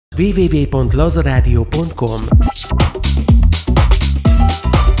www.lazarádió.com.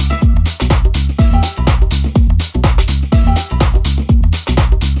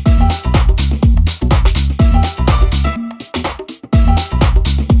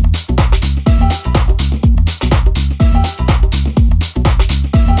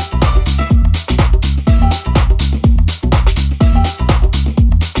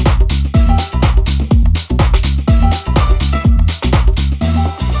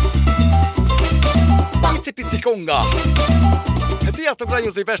 Konga! Sziasztok,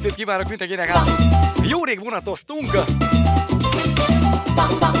 nagyon szép estét kívánok mindenkinek! Hát jó rég vonatoztunk,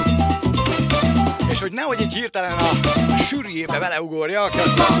 és hogy nehogy így hirtelen a sűrűjébe beleugorjak,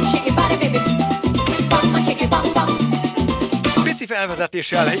 pici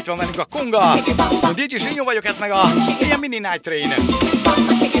felvezetéssel itt van velünk a Konga, a DJ Zsinyó vagyok, ez meg a ilyen mini NighTrain.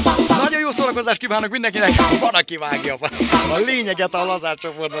 Nagyon jó szórakozást kívánok mindenkinek, van aki vágja a lényeget a Lazár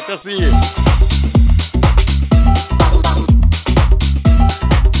csoportnak, köszi!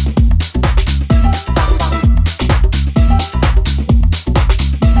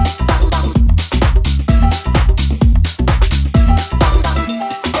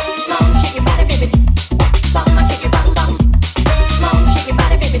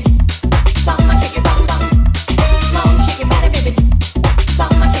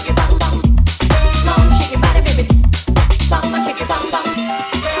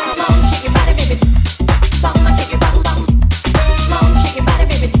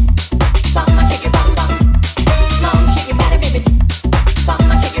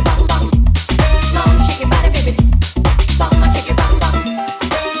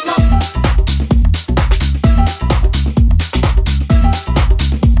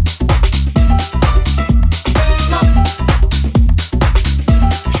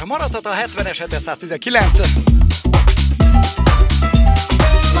 A 70-es 719.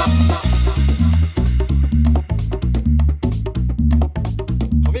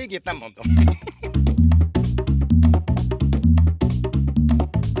 A végét nem mondom.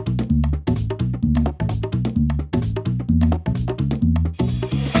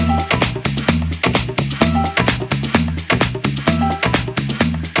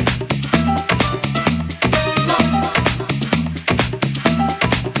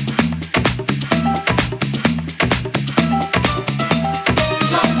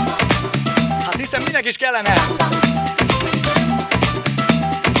 Is kellene.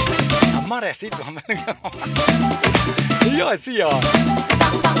 A Maresz itt van. Jaj, szia!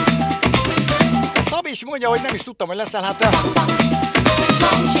 Szabi is mondja, hogy nem is tudtam, hogy leszel,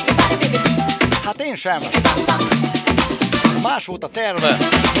 hát én sem. Más volt a terve.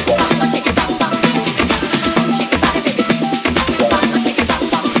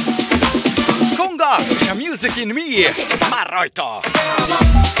 Konga és a Music in Me már rajta.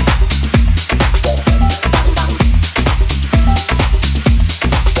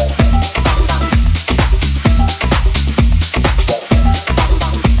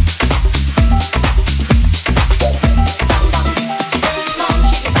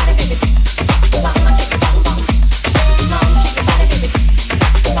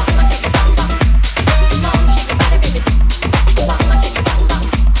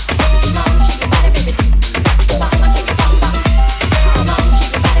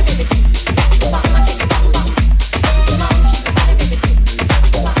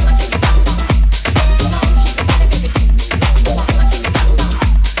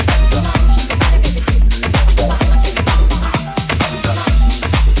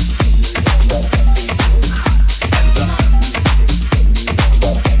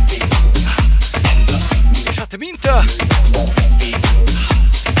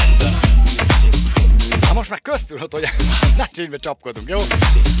 Köztudod, hogy NighTrainbe csapkodunk, jó?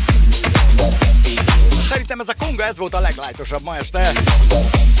 Szerintem ez a Konga, ez volt a leglájtosabb ma este.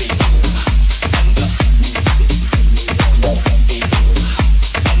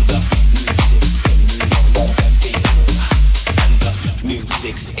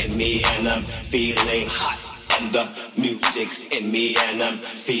 Music's in me and I'm feeling hot. And the music's in me and I'm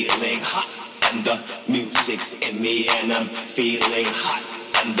feeling hot. And the music's in me and I'm feeling hot.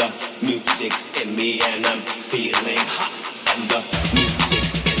 And the music's in me and I'm feeling hot. And the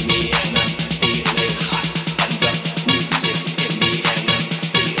music's in me and I'm feeling hot. And the music's in me and I'm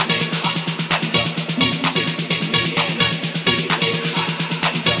feeling hot. And the music's in me and I'm feeling hot.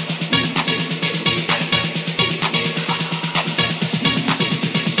 And the music's in me and I'm feeling hot. And the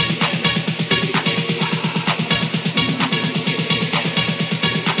music's in me and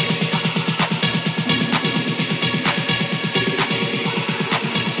I'm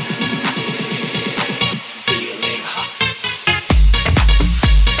feeling hot.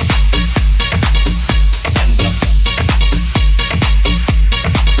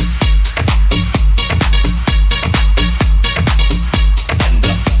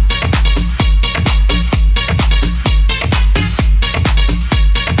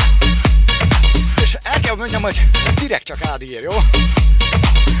 hanem, hogy direkt csak Ádi ír, jó?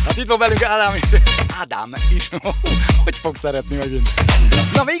 Hát itt van velünk Ádám is. Hogy fog szeretni megint?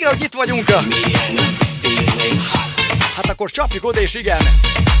 Na végre, hogy itt vagyunk. Hát akkor csapjuk oda, és igen.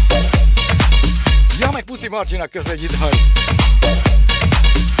 Ja, meg Puszi Marcsinak köszönjük, itt vagy.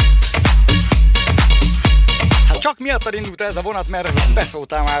 Hát csak miattad indult ez a vonat, mert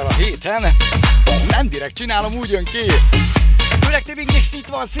beszóltál már a héten. Nem direkt csinálom, úgy jön ki. Öreg Tibing is itt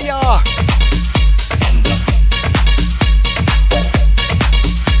van, szia!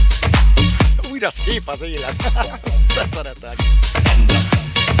 Újra szép az élet. Te szeretek.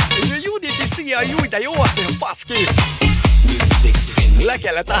 Judit is, szia, Júj, de jó, azt mondja, baszki. Le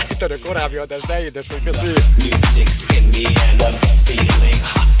kellett állítani a korábbi adást, de édes, hogy köszi.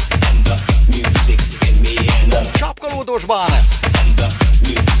 Csapkolódosban.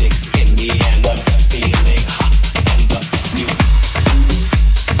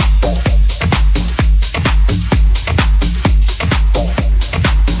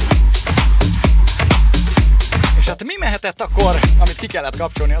 És hát mi mehetett akkor, amit ki kellett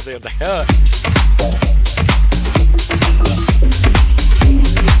kapcsolni, az érdekel.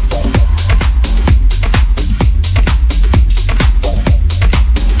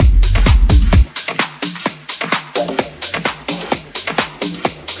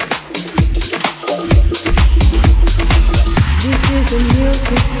 The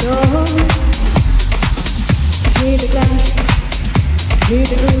music song. Hear the glass, hear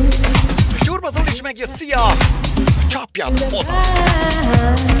the groove. Zsurba Zoli is megjött, szia! Csapjad oda!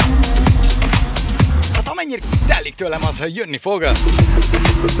 Hát amennyire telik tőlem, az jönni fog. I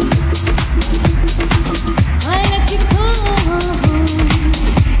let you come.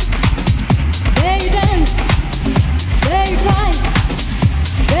 There you dance, there you try,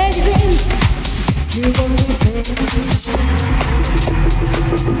 there you dream. You won't be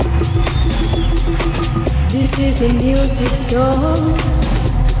This is the music song.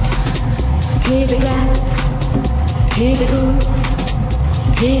 Hear the glass, hear the groove,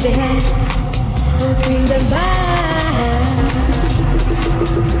 hear the head, and feel the vibe.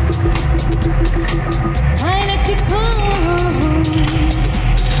 I let you come.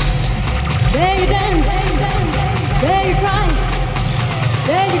 There you dance, there you try,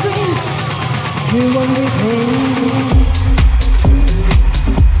 there you dream. You won't be pain.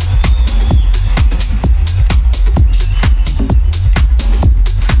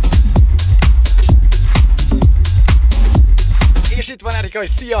 És itt van Erika,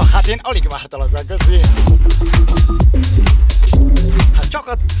 hogy szia! Hát én alig vártalak meg, köszi! Hát csak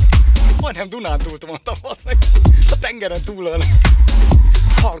a... majdnem Dunántúlt mondtam, azt meg a tengeren túlon.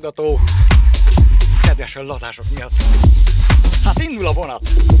 Hallgató kedves lazások miatt. Hát indul a vonat!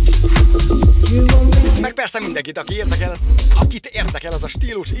 Meg persze mindenkit, akit érdekel az a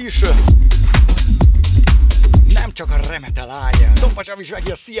stílus is. Nem csak a remete lány. Dompacsam is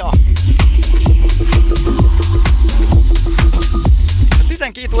megjön, szia!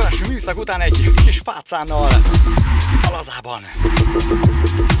 12 órás műszak után egy kis fácánnal a Lazában.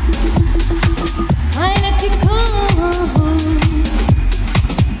 I let you come.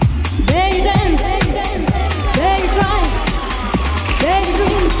 There you dance, there you try, there you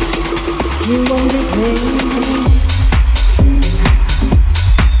dream. You won't be pain.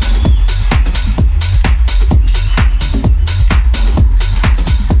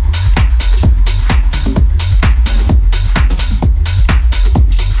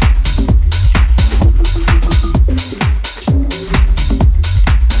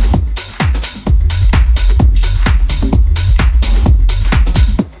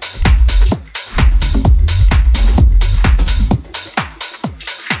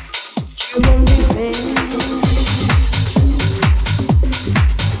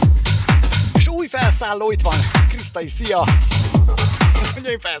 Felszálló, itt van, Krisztai, szia! Azt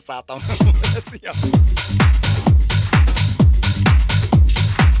mondja, én felszálltam. Szia!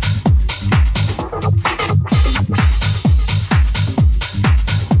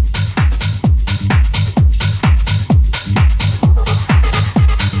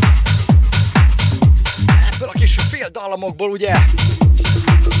 Ebből a kis fél dallamokból ugye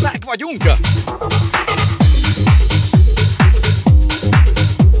meg vagyunk!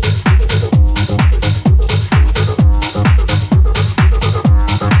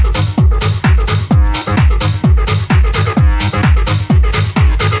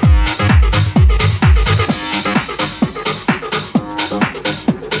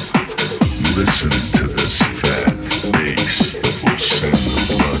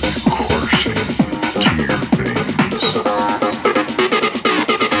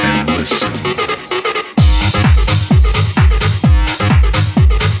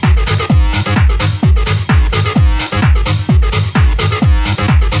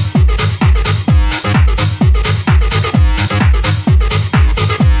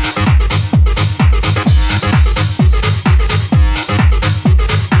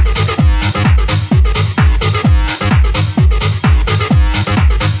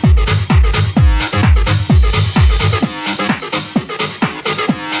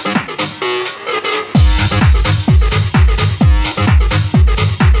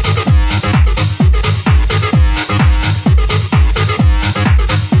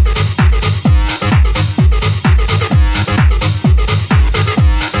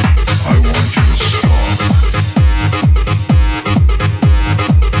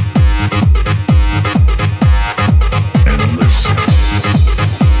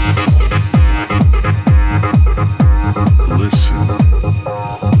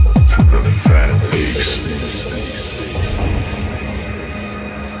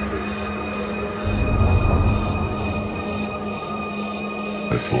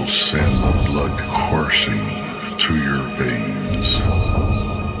 will send the blood coursing through your veins.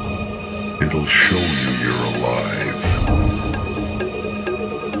 It'll show you you're alive.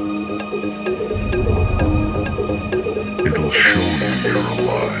 It'll show you you're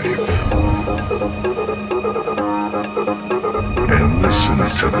alive. And listen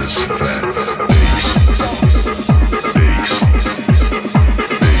to this fat bass. Bass. Bass.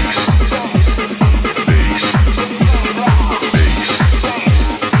 Bass. Bass.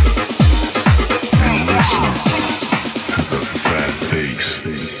 And listen to the fat bass.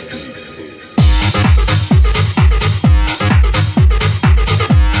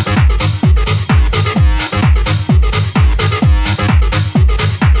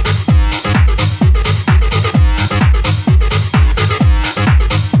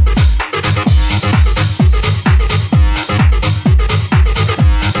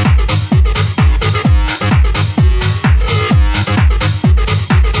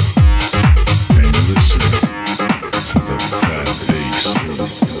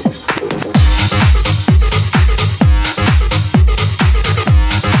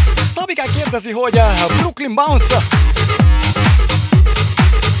 Kérdezi, hogy a Brooklyn Bounce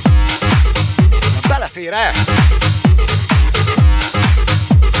belefér-e?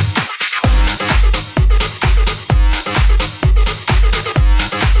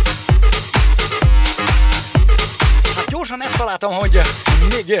 Hát gyorsan ezt találtam, hogy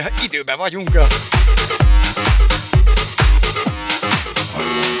még időben vagyunk.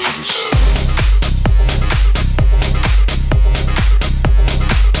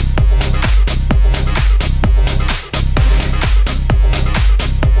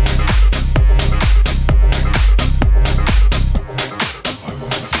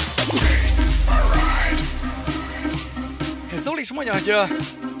 És mondja, hogy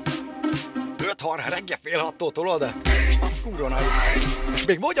 5-6 reggel fél 6-tól tolod, de az kurva nagy. És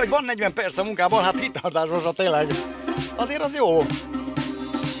még mondja, hogy van 40 perc a munkában, hát hitartásosra tényleg. Azért az jó.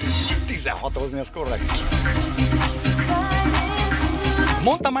 16-ozni, az korrekt.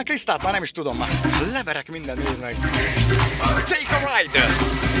 Mondtam már Krisztát, már nem is tudom már. Leverek minden, nézd meg. Take a ride!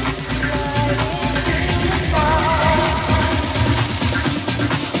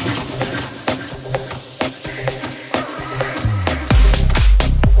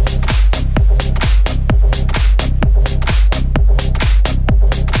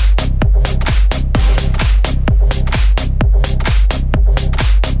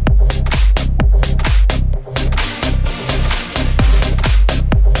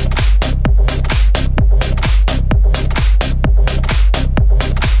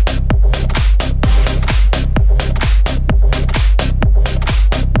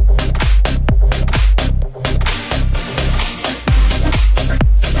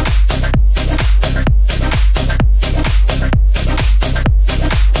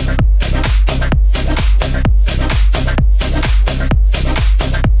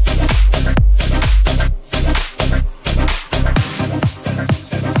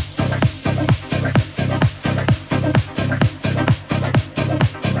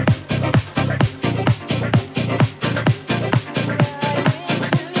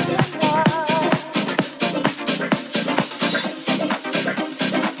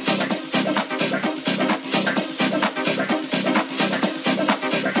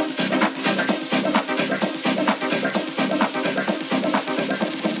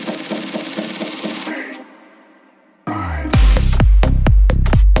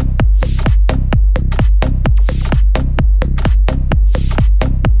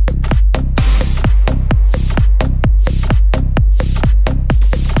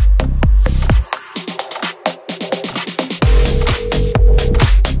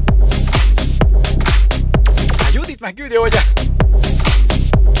 Megküldi, hogy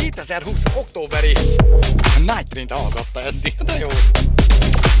 2020 októberi NighTrain-t hallgatta eddig, de jó.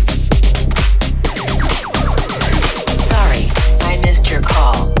 Sorry, I missed your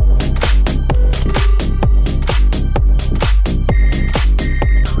call.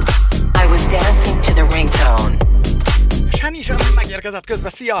 I was dancing to the ringtone. És Henny is megérkezett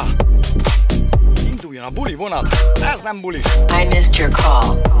közben, szia! Induljon a buli vonat, ez nem bulis. I missed your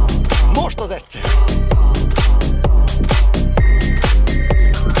call. Most az egyszer.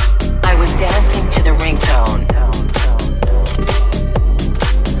 I was dancing to the ringtone.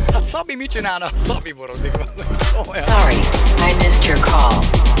 Hát Szabi mit csinálna? Szabi borozik. Olyan. Sorry, I missed your call.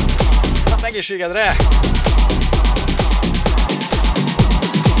 Hát egészségedre!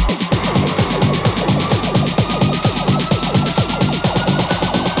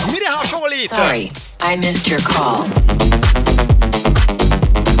 Mire hasonlít? Sorry, I missed your call.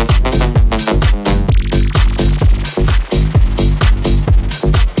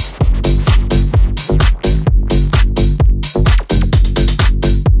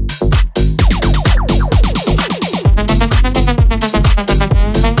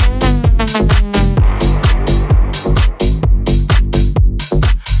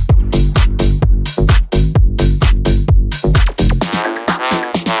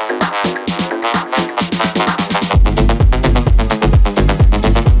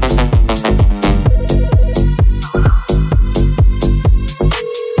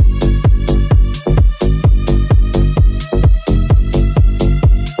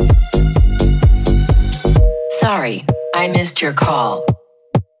 missed your call.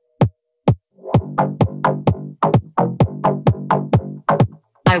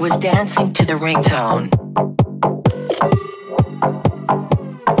 I was dancing to the ringtone.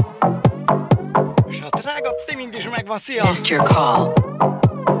 És a drága Timing is megvan, szia! Missed your call.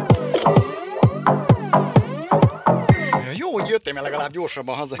 Jó, hogy jöttél, mert legalább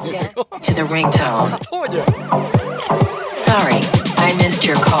gyorsabban hazaérnek. To the ringtone. Hát hogy? Sorry, I missed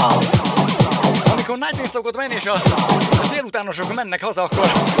your call. Amikor NighTrain szokott menni, és a délutánosok mennek haza,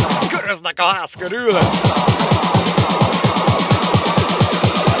 akkor köröznek a ház körül.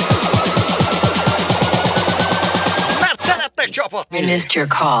 Mert szerettek csapatni! I missed your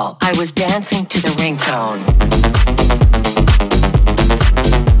call. I was dancing to the ringtone.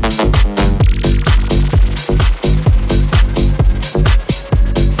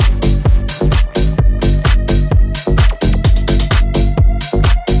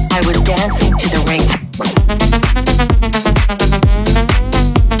 I was dancing to the ringtone.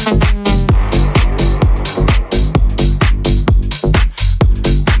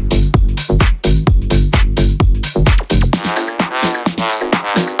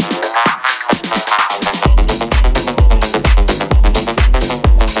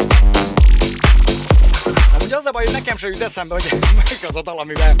 Nekem se jut eszembe, hogy melyik az a dal,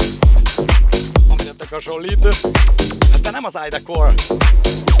 amire te hasonlít. De nem az Ida Core,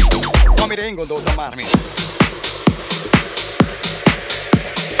 amire én gondoltam már mind.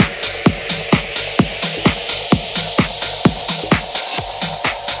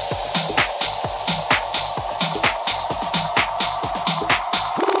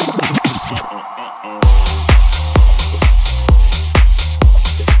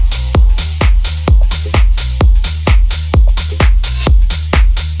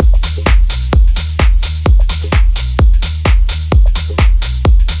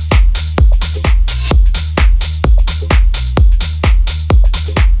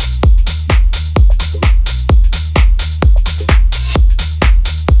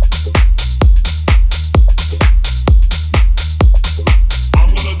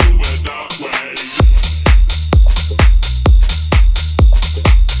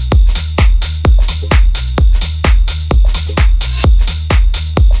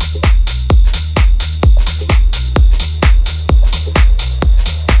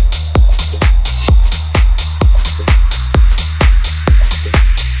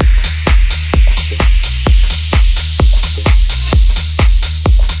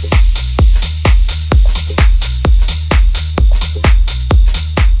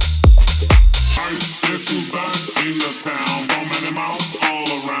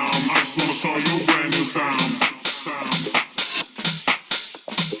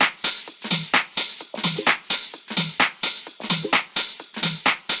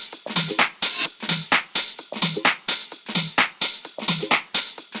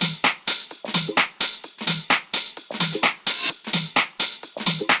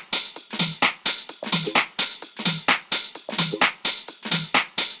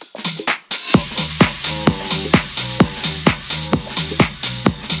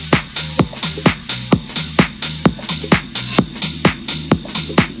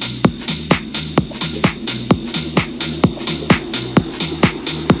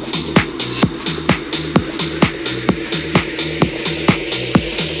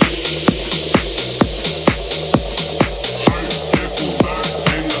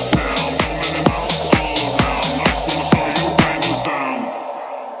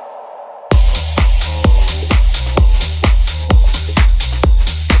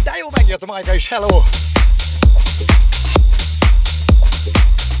 Majka is, hello!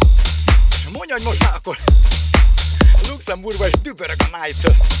 És mondja, hogy most már akkor Luxemburgban is dübörög a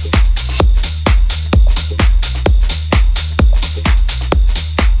Night.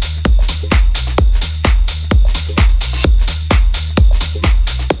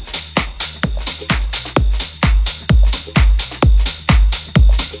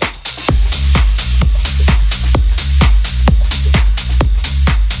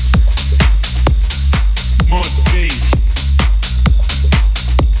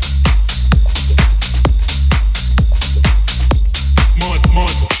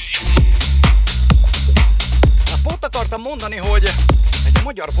 Mondani, hogy egy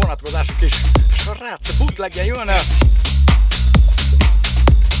magyar vonatkozásuk is srác bootlegje jön.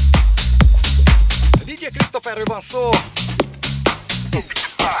 DJ Christopherről van szó.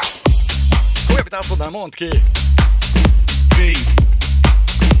 Olyan, amit azt mondaná, mondd ki.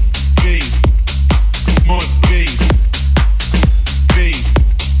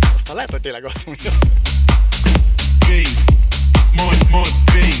 Aztán lehet, hogy tényleg azt mondja.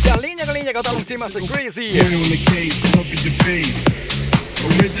 De a lényeg lényeg a dalunk címe az, hogy Crazy.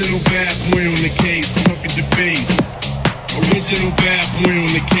 Original bad boy on the case, puppy the bass. Original bad boy on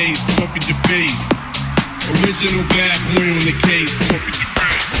the case, puppy the bass. Original bad boy on the case, puppy the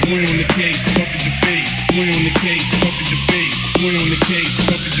bass. Boy on the case, puppy the bass. Boy on the case, puppy the bass. Boy on the case,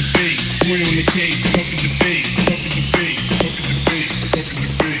 puppy the bass. Boy on the case, puppy the bass. Puppy the bass, puppy the bass, puppy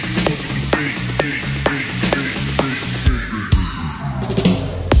the bass, puppy the bass.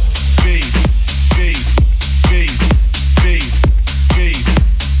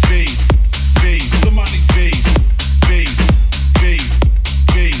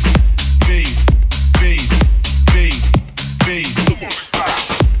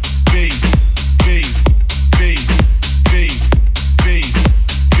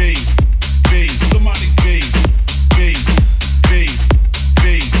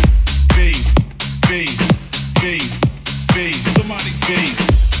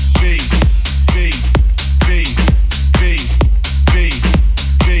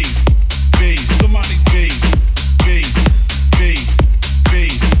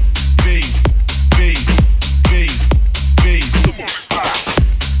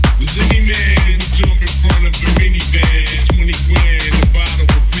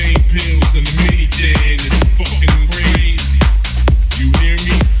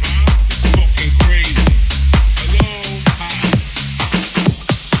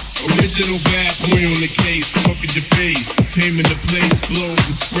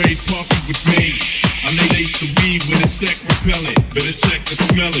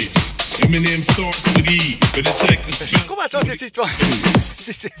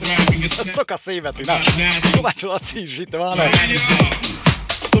 Szoka szévetű, na, Kovács Laci is itt van.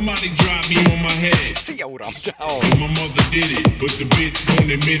 Szia uram, ciao.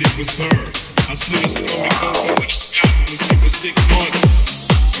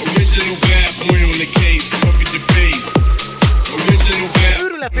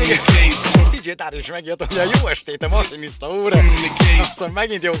 Őrület még DJ Tár is megjött, hogy a jó estét, a masinista úr. Aztán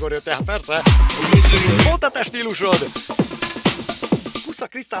megint jókor jöttél, persze. Volt a te stílusod. Pusza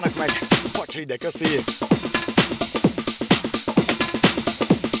Krisztának meg, pacsi ide, köszi.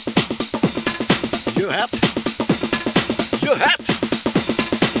 Jöhet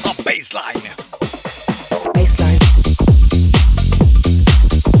a baseline. Baseline.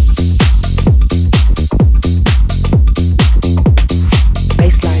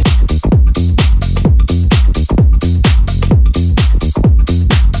 Baseline.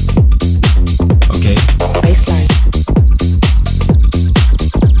 Okay. Baseline.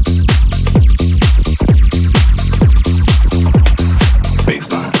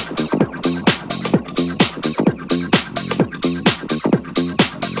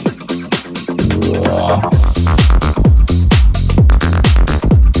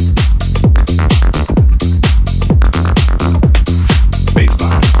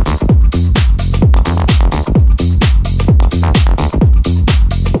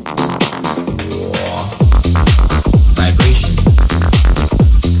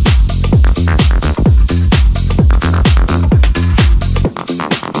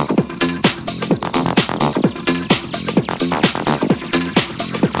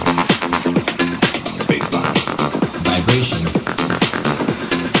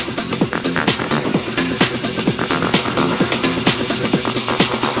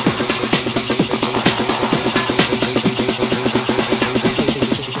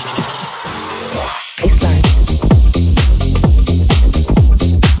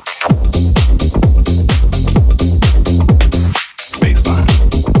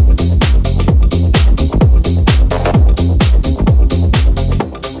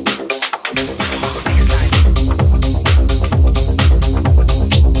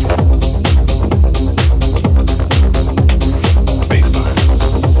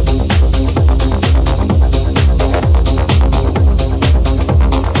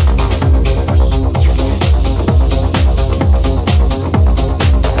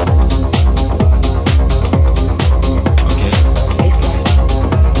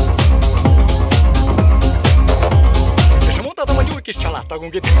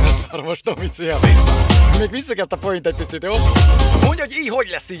 tagunk itt. Most Tomi, szia. Még visszük ezt a point egy picit, jó? Mondja, hogy így hogy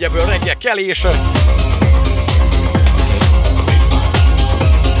lesz így ebből reggel kelés.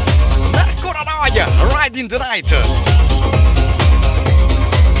 Mekkora nagy! Ride in the night!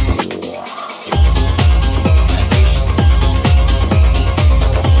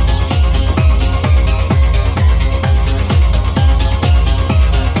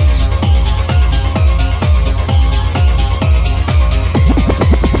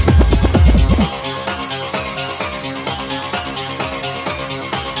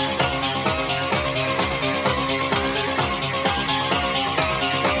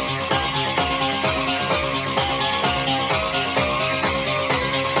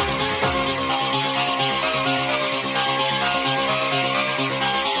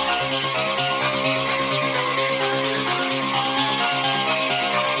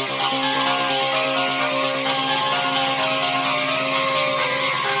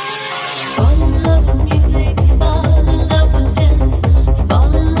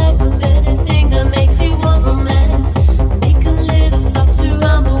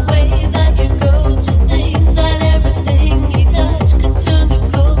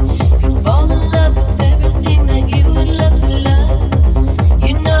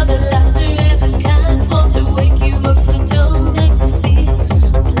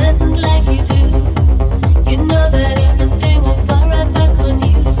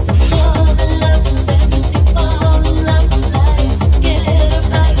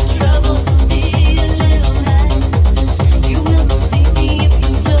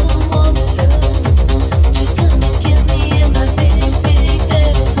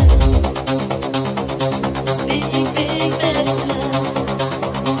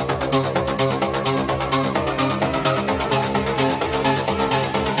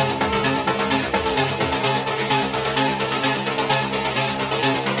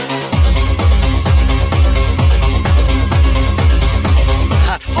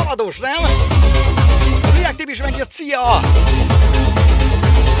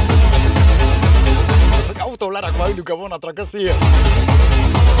 karton lerakva ülünk a vonatra, köszi!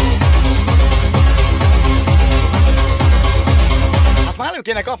 Hát már elő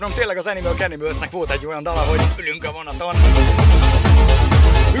kéne kapnom tényleg az Animal Cannibals-nek volt egy olyan dala, hogy ülünk a vonaton.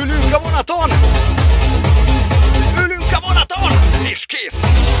 Ülünk a vonaton! Ülünk a vonaton! És kész!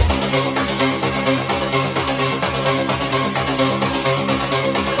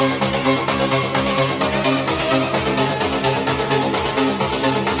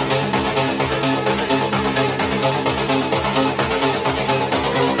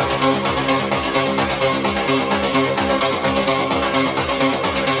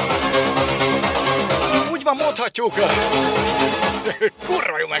 Mondhatjuk,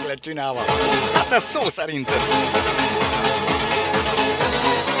 kurva jó meg lett csinálva. Hát ez szó szerint.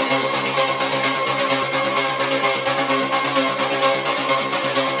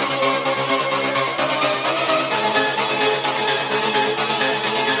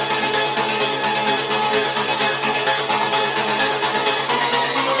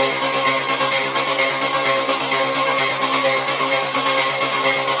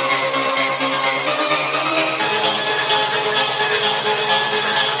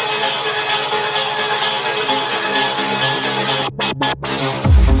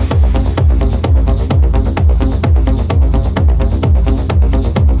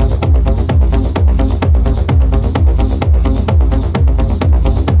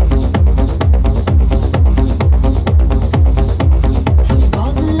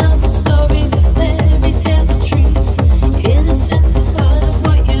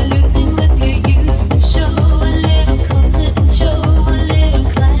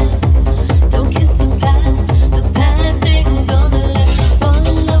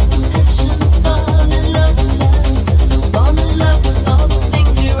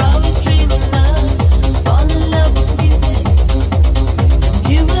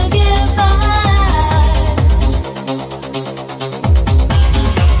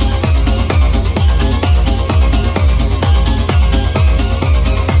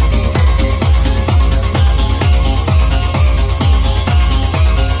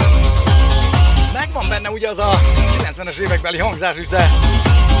 Az a 90-es évekbeli hangzás is, de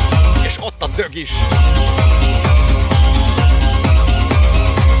és ott a dög is.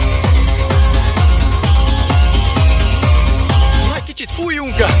 Na, egy kicsit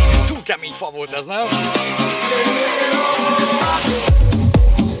fújjunk, túl kemény fa volt ez, nem?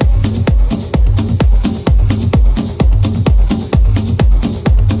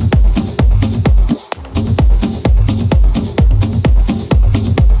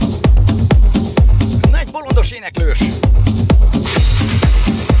 Éneklős.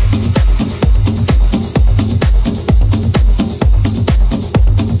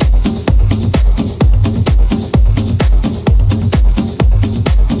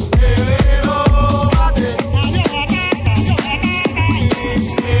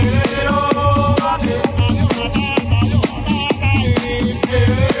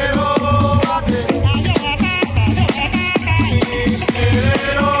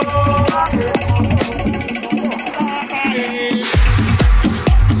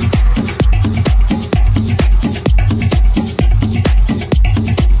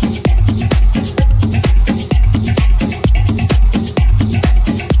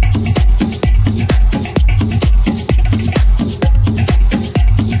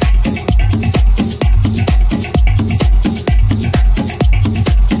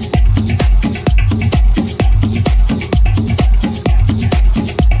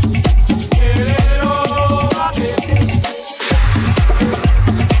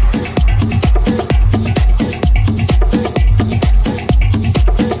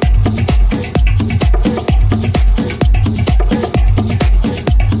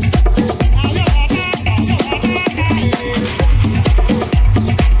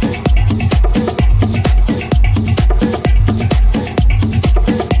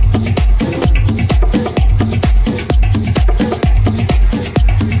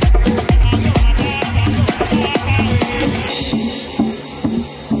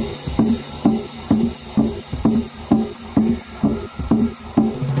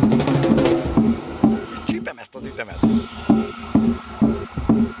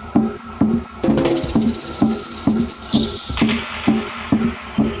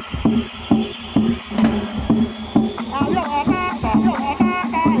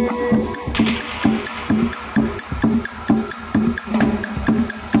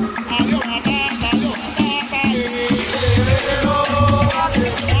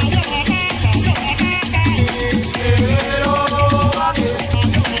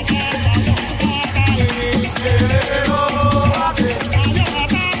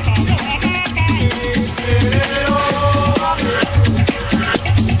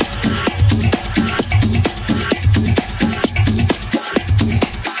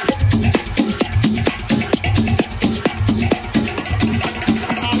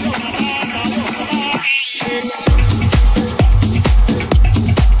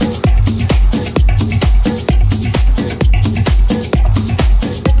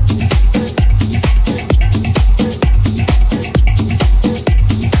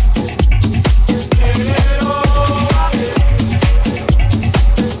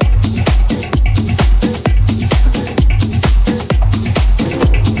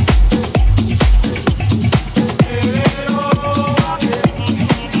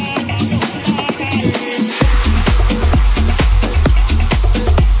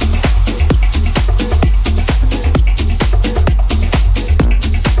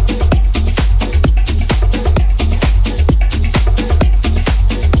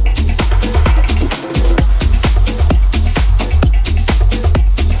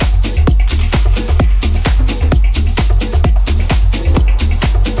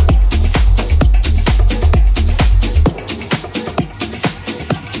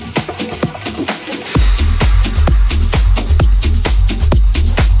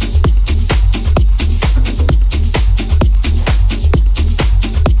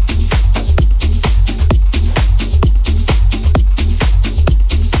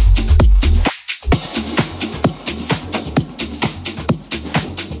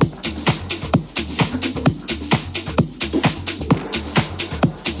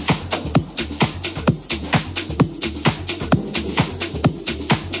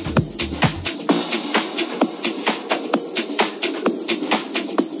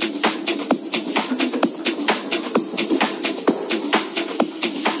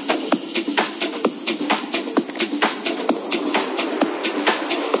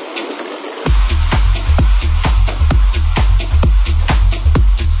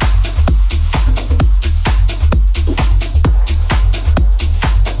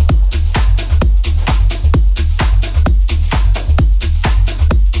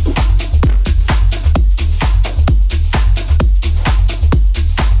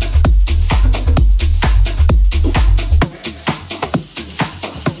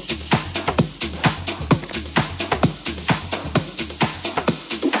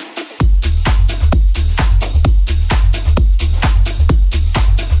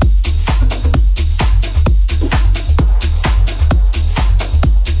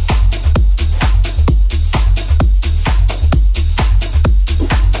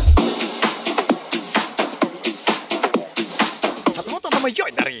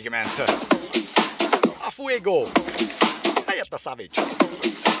 jaj, de rég ment. A Fuego. Helyett a Savage.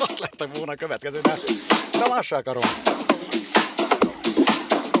 Azt lettem volna a következő, de más se akarom.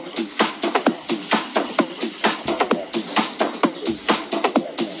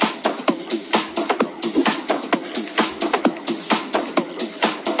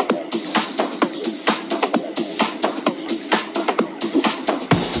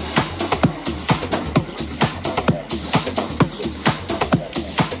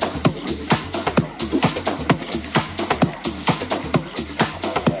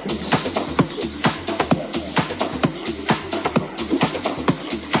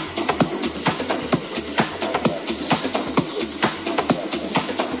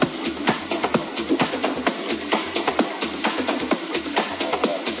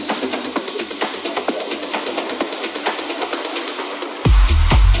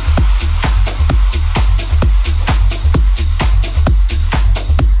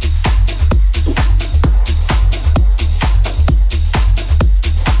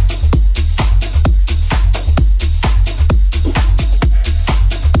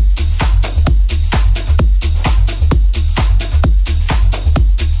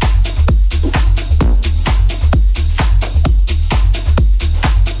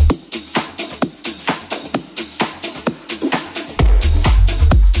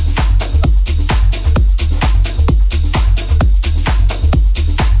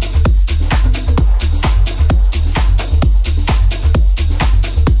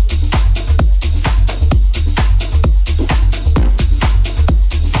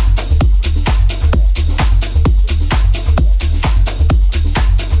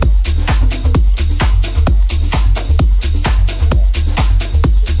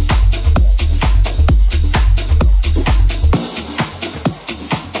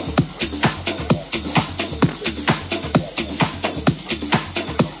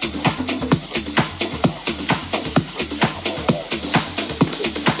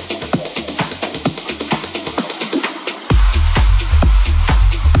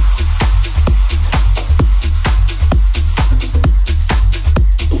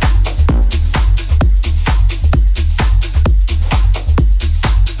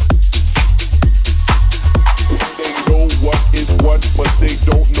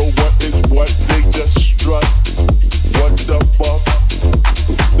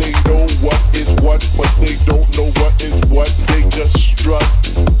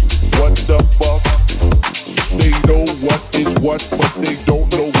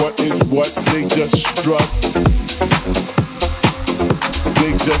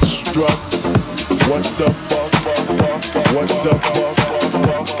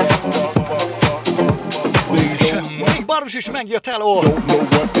 Megjött, hello!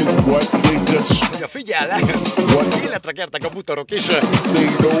 Mondja, figyellek! Életre kertek a butorok is!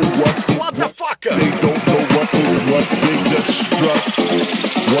 What the fuck?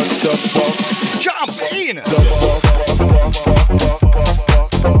 Jump in!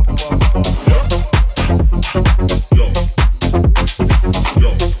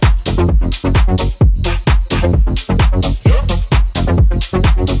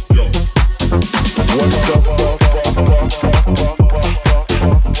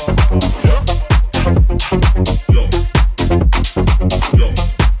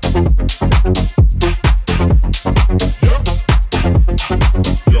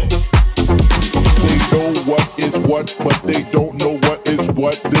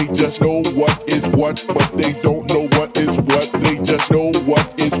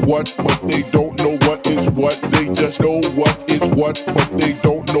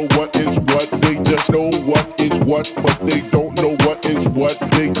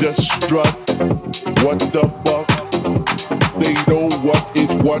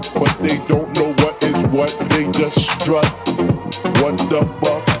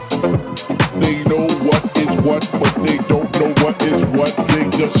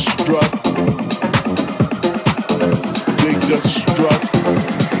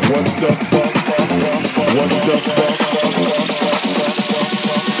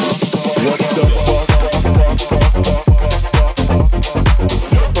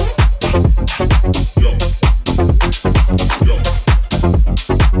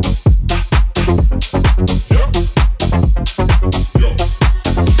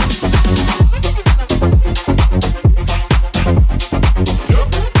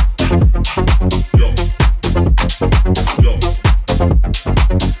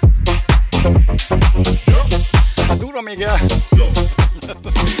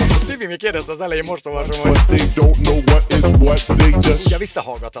 kérdezt az elején, most olvasom, But hogy they don't know what is what. They just ugye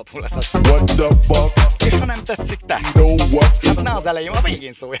visszahallgatható lesz. what the fuck. És ha nem tetszik te, Know what is hát ne az elején, a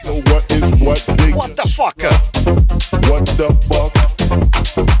végén szólj. what is what. They What the fuck? what the fuck.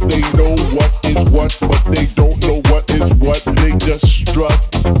 They know what is what, but they don't know what is what. They just strut.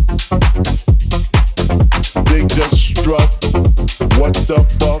 They just strut. What the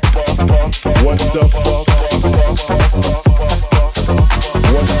fuck? What the fuck?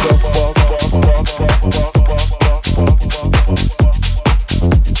 What the fuck?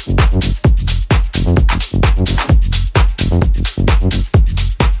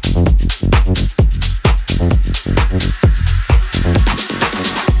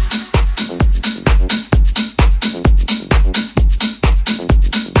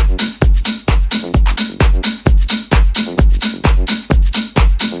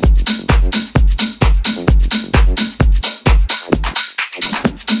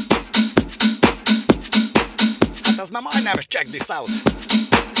 Már majdnem, check this out.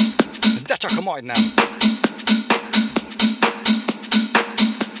 De csak a majdnem.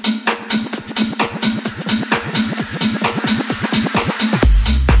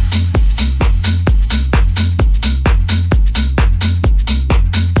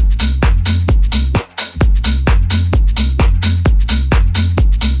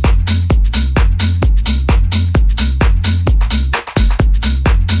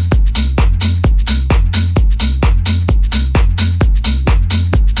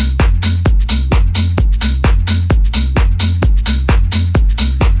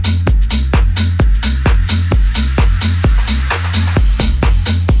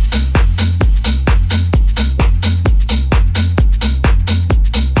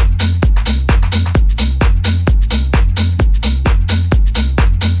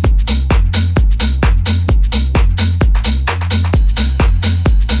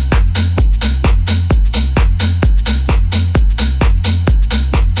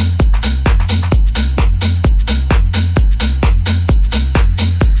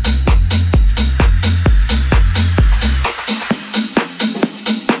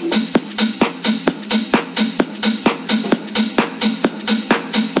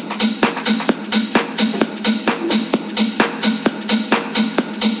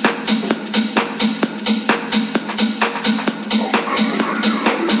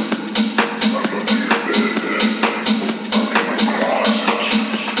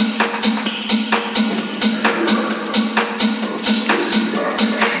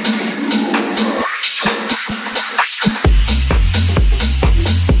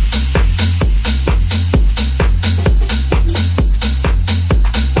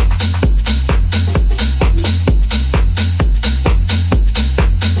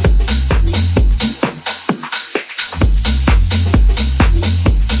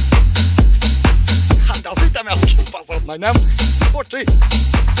 Majdnem. Bocsi!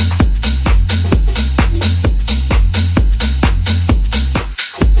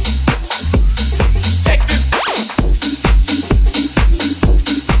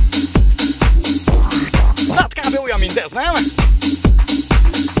 Hát kb. Olyan, mint ez, nem?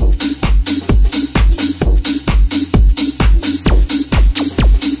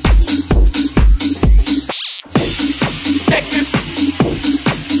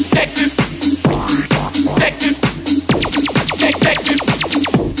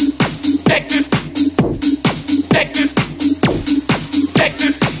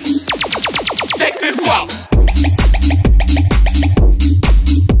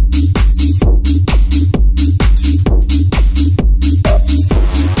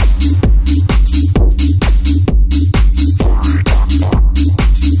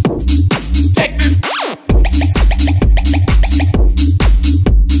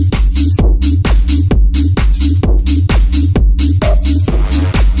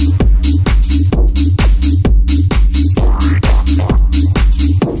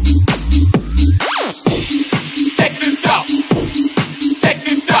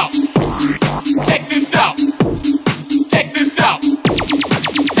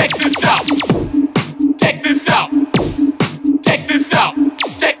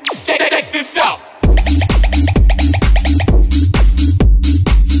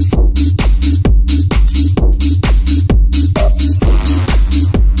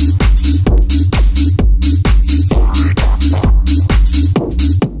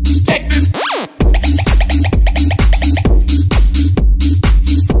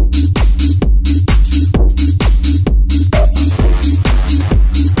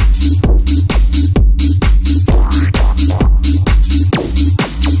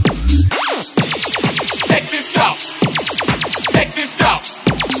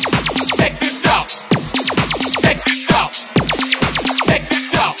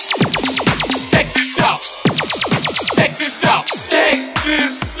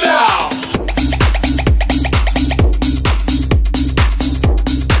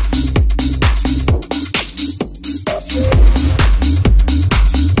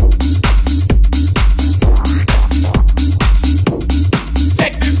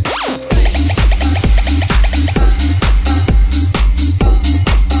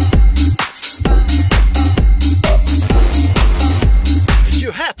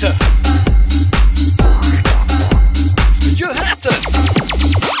 jöhet! Jöhet!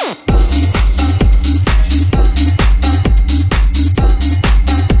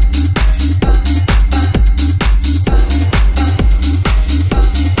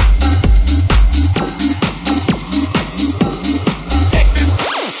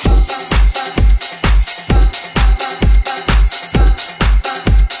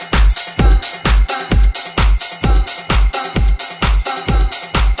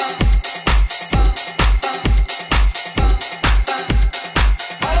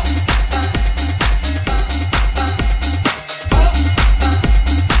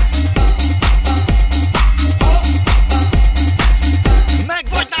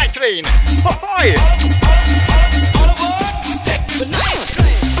 NighTrain! Ahoy! All aboard! The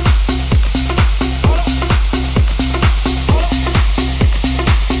NighTrain!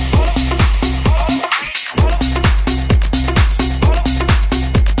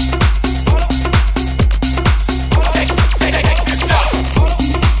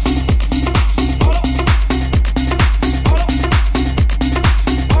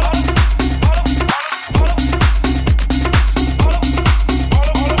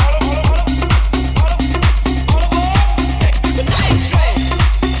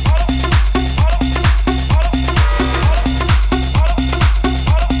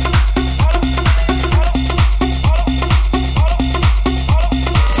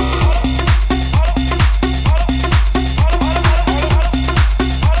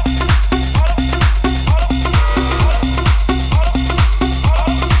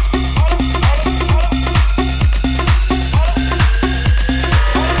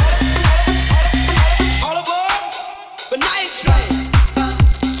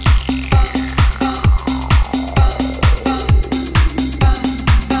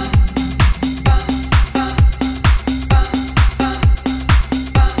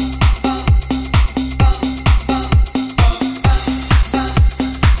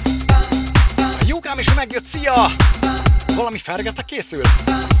 Megjött, szia! Valami fergete készül?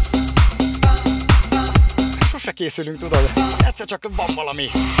 Sose készülünk, tudod? Egyszer csak van valami.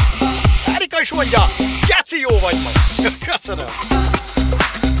 Erika is mondja! Geci jó vagy ma! Köszönöm!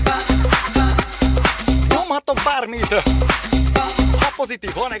 Nyomhatom bármit! Ha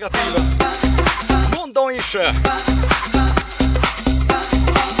pozitív, ha negatív. Mondom is!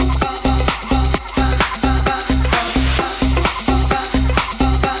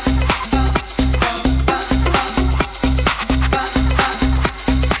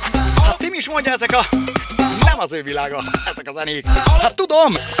 És mondja, ezek a... nem az ő világa, ezek a zenék. Hát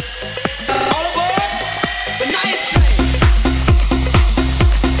tudom!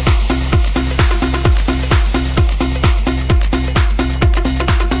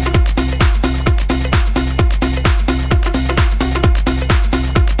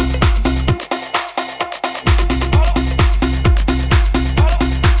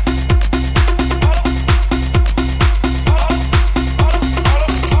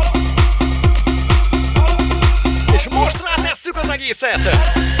 Egészet!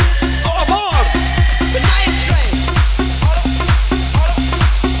 A bar! The NighTrain!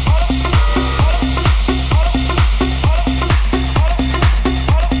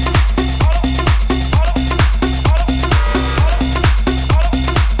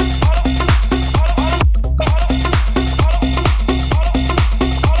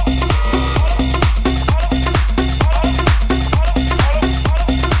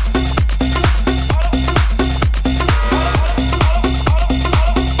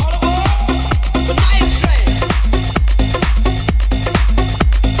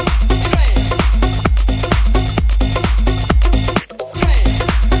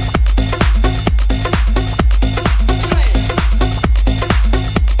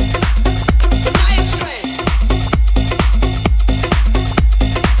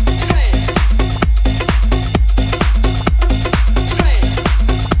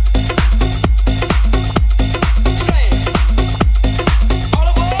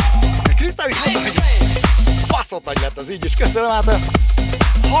 Nagy lett az így is, köszönöm, hát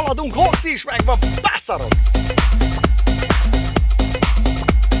haladunk, Hoxi is megvan, beszarom!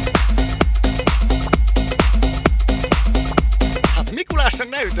 Hát Mikulásnak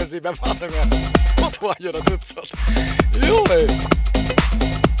ne ütözzél be, basszak, mert ott hagyjon a cuccot. Jó!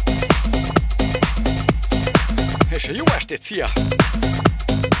 És jó estét, szia!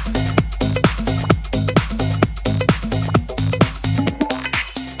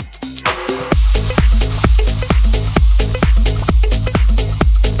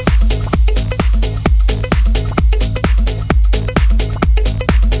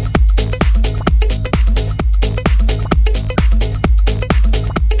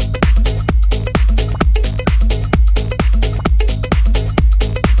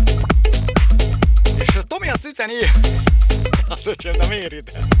 üzeni. Hát öcsém, de miért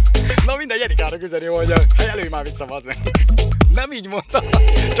ide? Na mindegy, Erikának üzeni, hogy előj már vissza, bazd meg. Nem így mondta,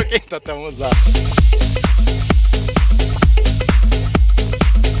 csak én tettem hozzá.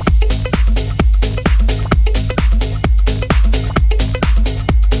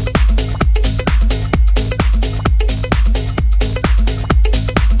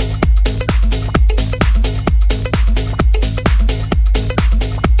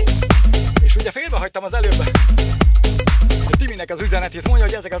 És ugye félbehagytam az előbb Timinek az üzenetét, mondja,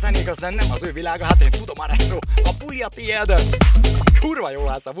 hogy ezek a zenék az nem az ő világa, hát én tudom már erről, a buli a tiéd. Kurva jól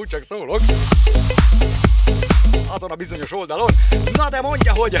állsz, úgy csak szólok. Azon a bizonyos oldalon. Na de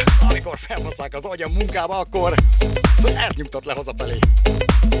mondja, hogy amikor felfacák az agyam munkába, akkor szóval ez nyugtat le hazafelé.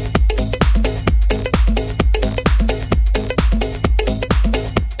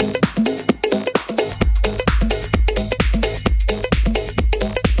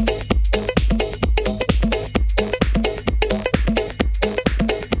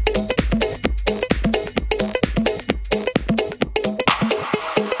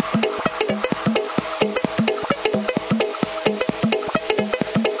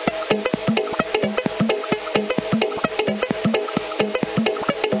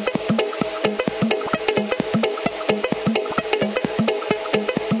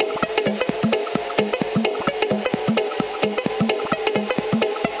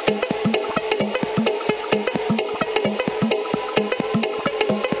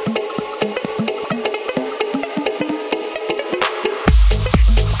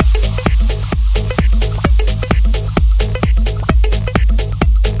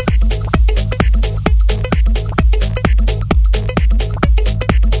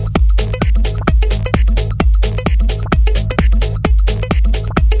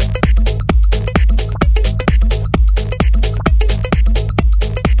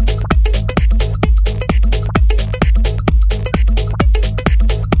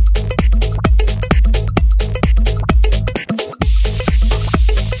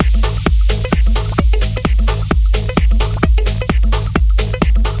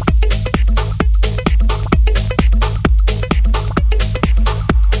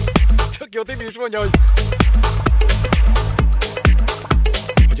 Mondja, hogy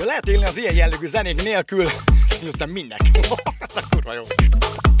lehet élni az ilyen jellegű zenék nélkül, szerintem mindnek. Ez kurva jó.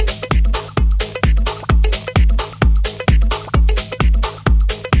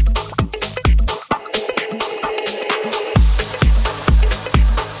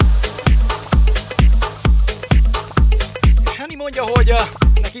 És Henny mondja, hogy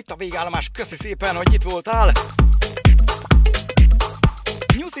neki itt a végállomás, köszi szépen, hogy itt voltál.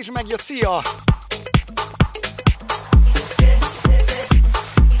 Nyusz is megjött, szia!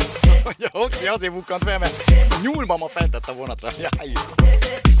 Azt mondja, oké, azért bukkant fel, mert nyúlmama feltett a vonatra. Jaj.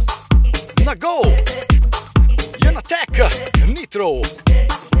 Na go! Jön a Tech! Nitro!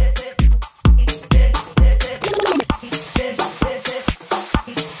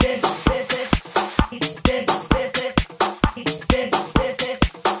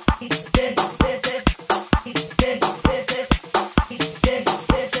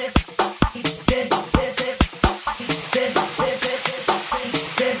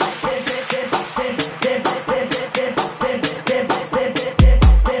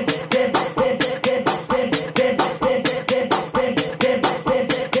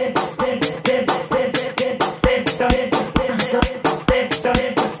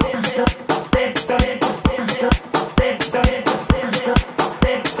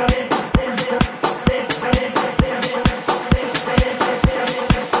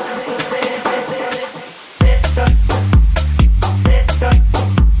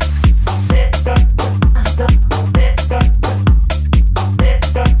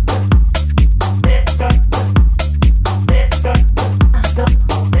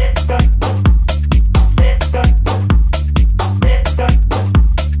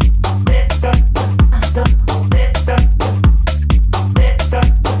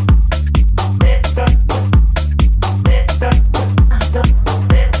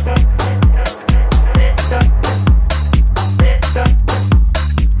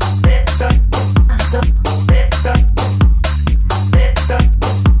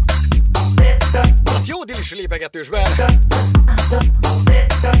 Lépegetősben.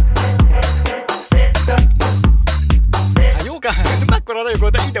 Hát jókán, mekkora rajok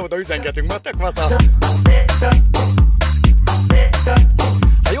volt, de ide-oda üzengetünk, mert tök fasza.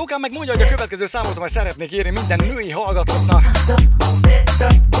 Hát jókán meg mondja, hogy a következő számot majd szeretnék érni minden női hallgatóknak.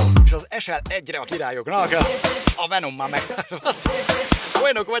 És az SL1-re a királyoknak. A Venom már meg.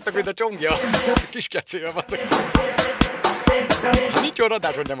 Olyanok vagytok, mint a csongja. Kis kecével vagyok. Ha nincs olyan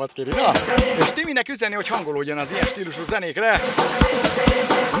adás, hogy nem azt kéri. Na, és Timinek üzeni, hogy hangolódjon az ilyen stílusú zenékre.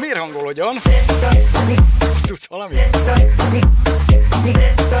 Miért hangolódjon? Tudsz valami?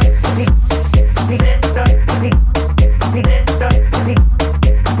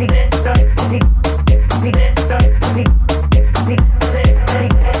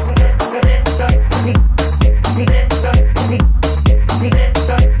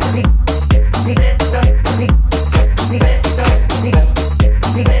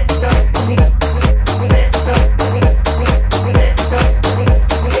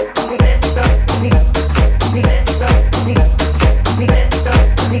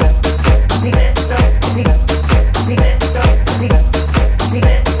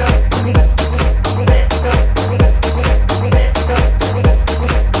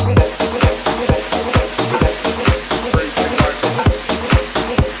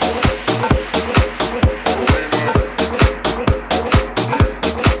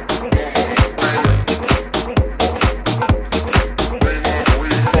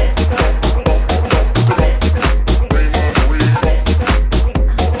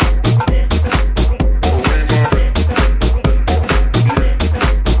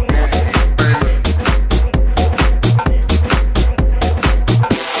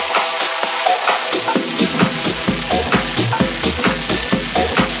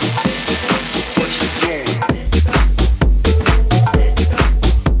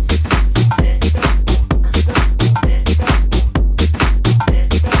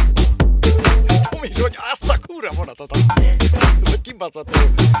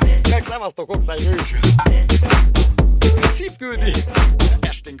 Meg szevasztok, Oxály Hős! Szív küldi!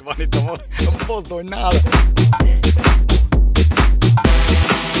 Estünk van itt a mozdonynál.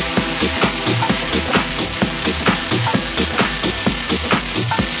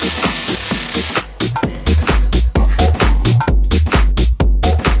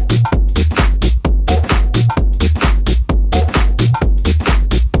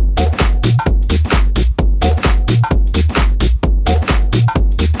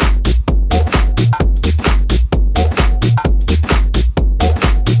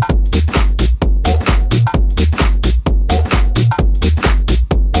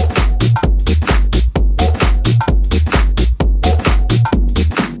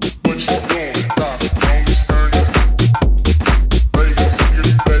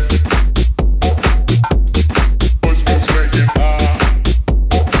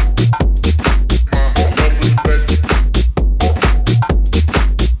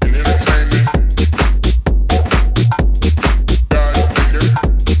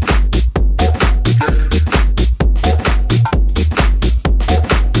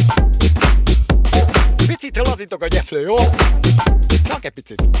 A gyeplő, jó? Csak egy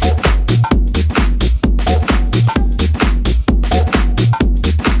picit.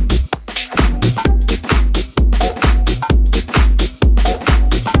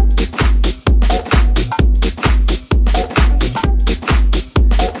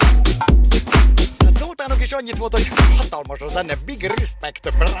 Hát Zoltánok is annyit volt, hogy hatalmas a zene. Big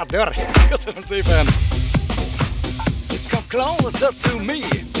respect, brother! Köszönöm szépen! Come closer to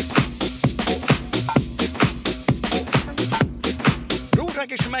me!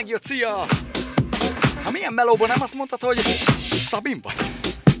 Rózsák is megjött, szia! Ha milyen melóban nem azt mondtad, hogy Szabin vagy?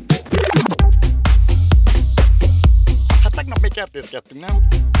 Hát tegnap még kertészkedtünk, nem?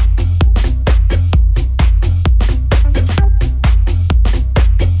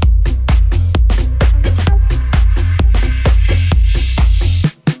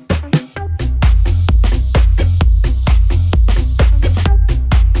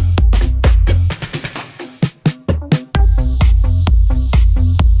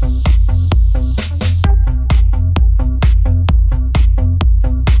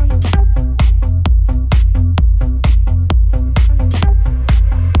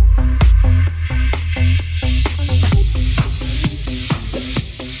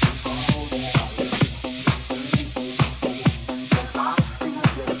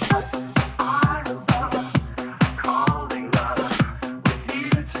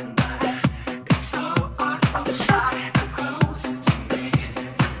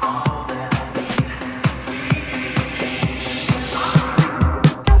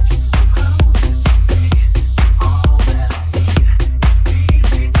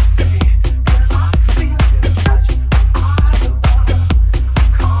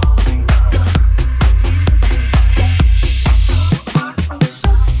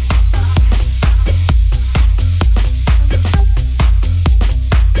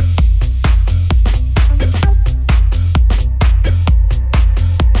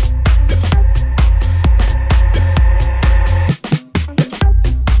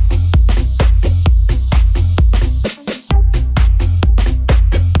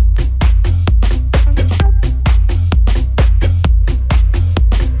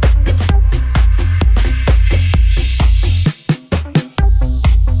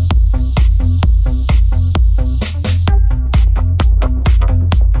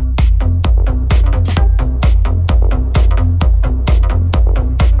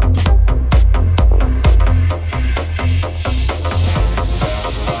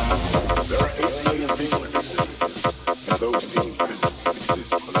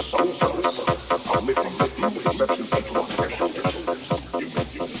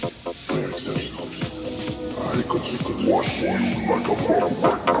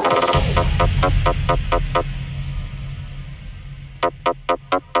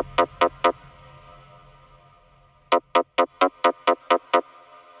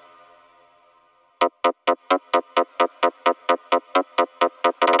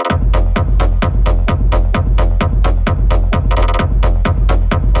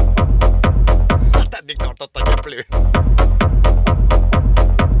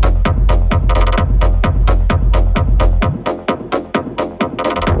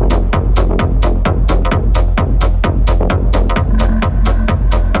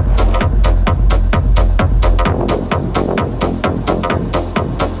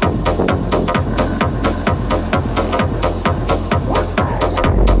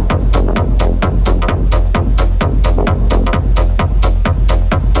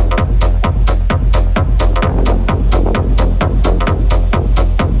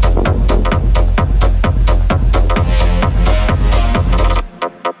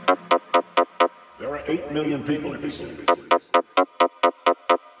 8 million people in this city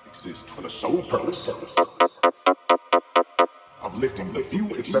exist for the sole purpose of lifting the few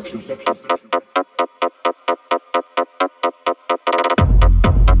exceptions.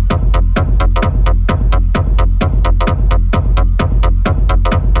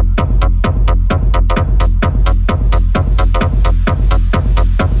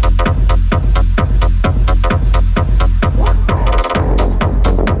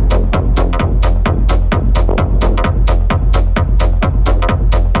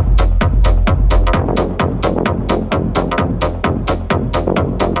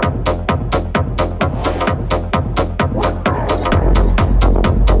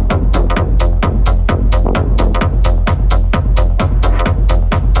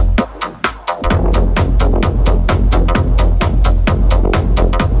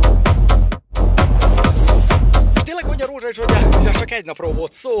 Egy napról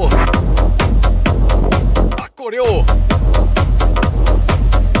volt szó. Akkor jó.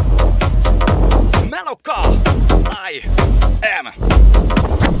 Meloka. I am.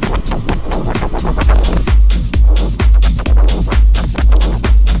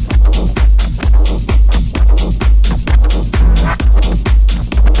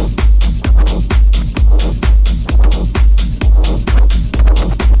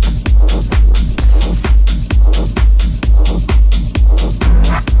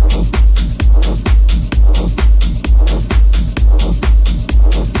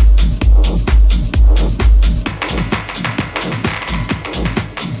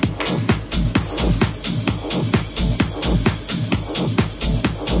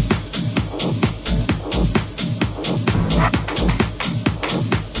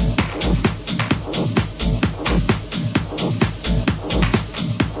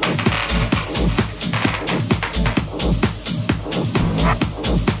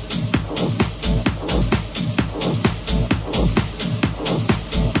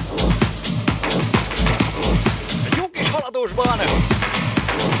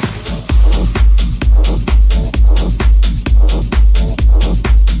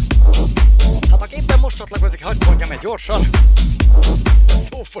 Gyorsan.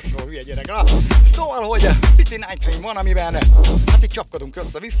 Szófosról hülye gyerek rá. Szóval, hogy pici NighTrain van, amiben hát itt csapkodunk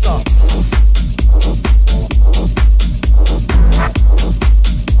össze-vissza.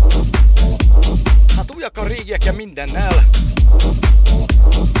 Hát újak a régieken mindennel.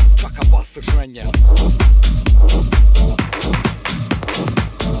 Csak a basszus menjen.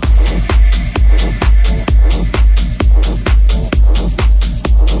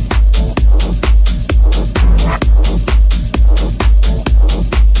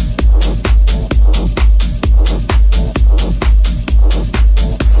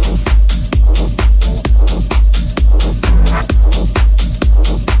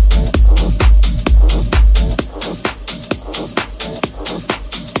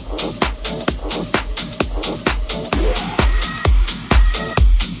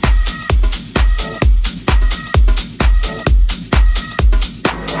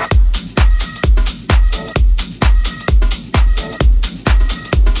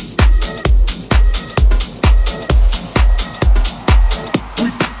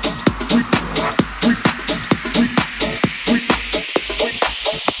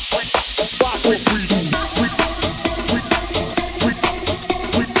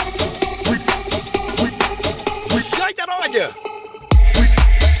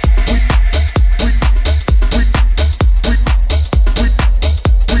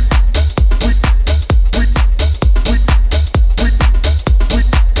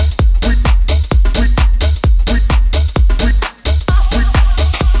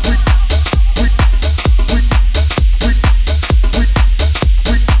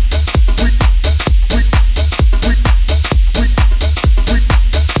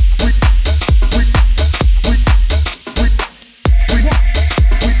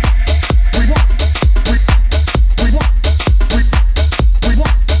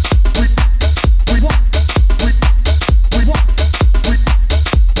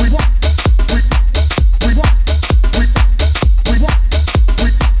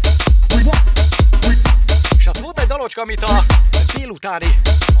 Amit a délutáni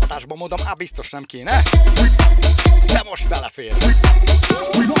adásban mondom, biztos nem kéne, de most belefér.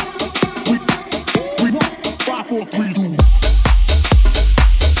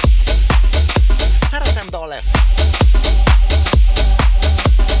 Szeretem dal lesz.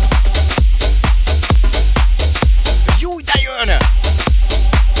 Jó, de jön!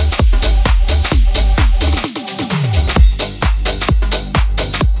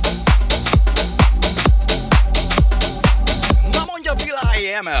 Na mondjad, Vila,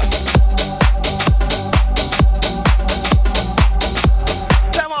 I am.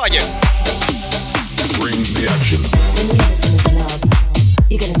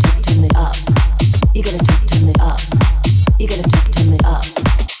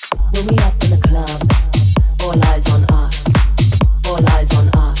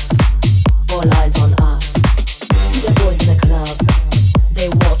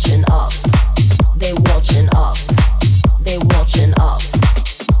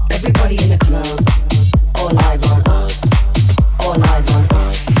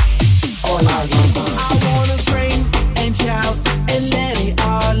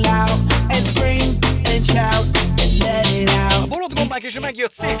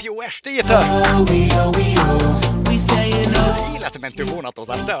 Életmentő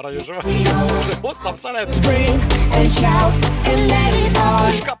vonatozás, de aranyos vagy. Hoztam szenet.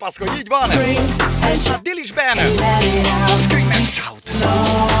 És kapaszkodj, így van. A Dilisben. Scream and shout.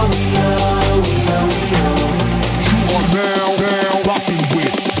 You are now rocking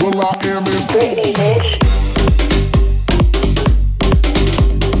with Will I Am in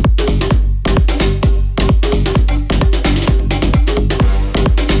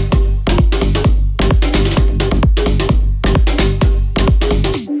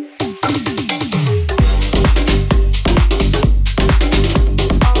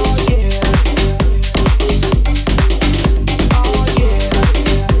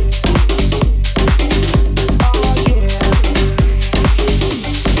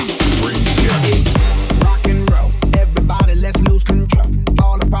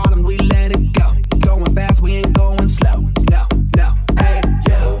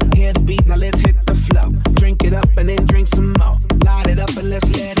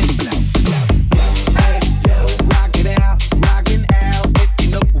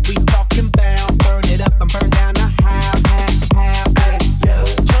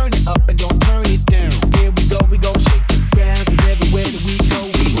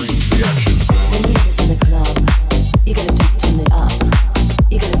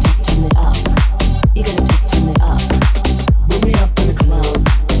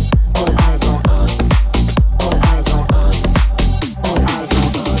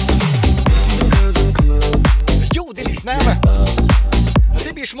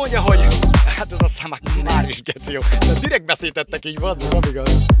Direkt beszéltettek így, van, nem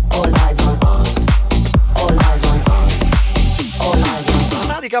igaz. A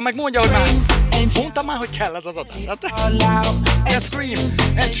Rádikán meg mondja, hogy már mondtam már, hogy kell ez az adás. And scream,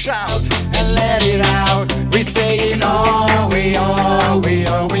 and shout, and let it out. We saying oh, we all, we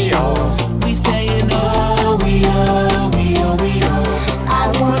all, we all. We saying oh, we all, we all, we all.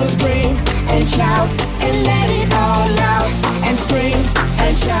 I wanna scream, and shout, and let it all out. And scream,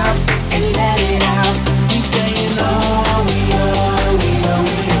 and shout, and let it out. We saying oh, we all, we all,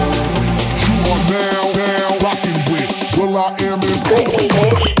 we all. You are now rocking with Will I Am in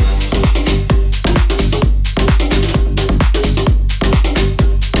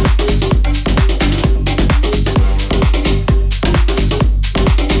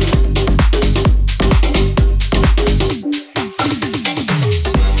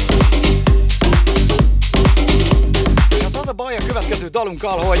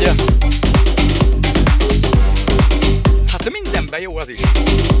dalunkkal, hogy hát mindenben jó az is.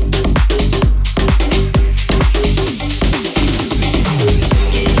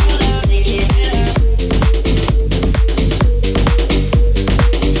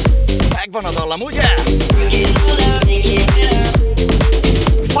 Megvan a dallam, ugye?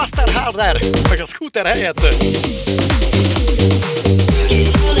 Faster, harder, meg a scooter helyett.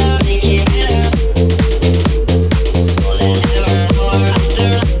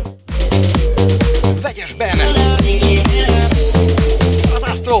 Vegyesben az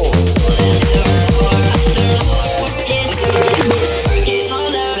Astro.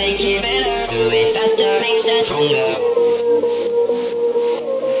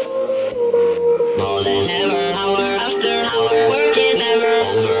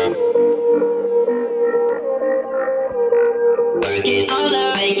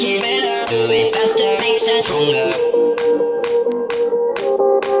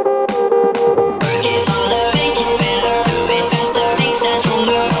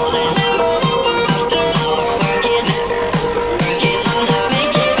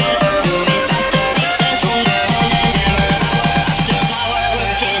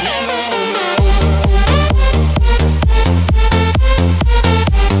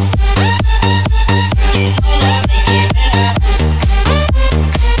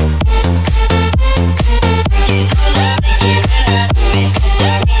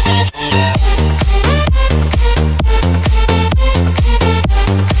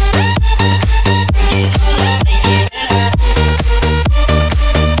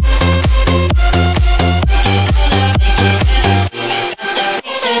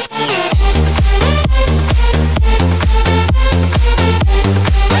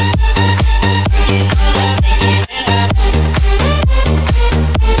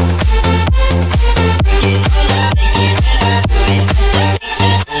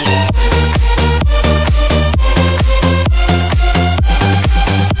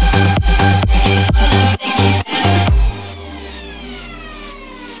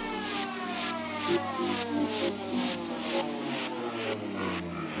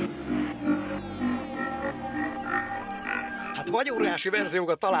 Hát vagy óriási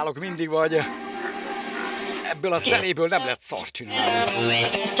verziókat találok mindig, vagy ebből a zenéből nem lehet szart csinálni.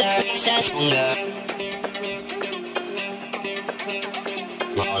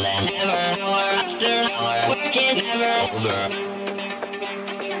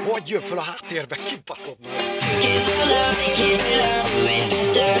 Hogy jön föl a háttérbe, kibaszott meg?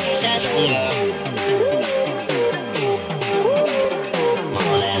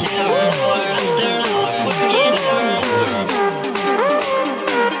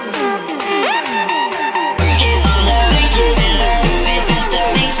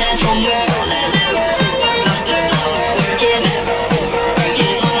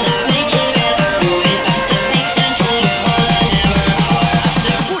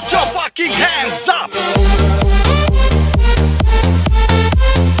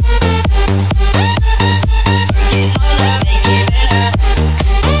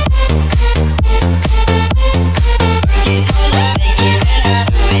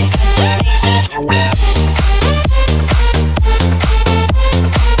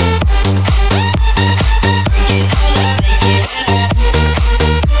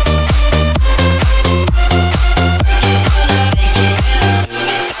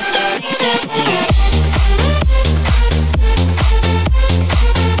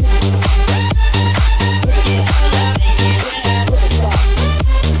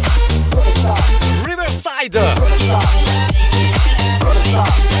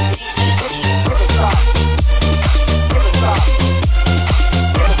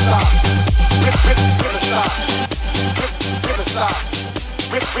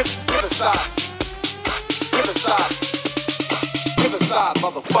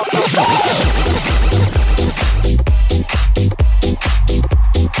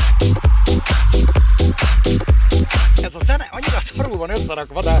 Ez a zene annyira szarul van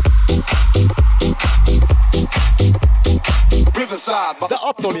összerakva, de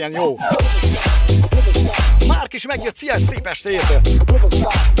attól ilyen jó. Márk is megjött, szia, szép estét!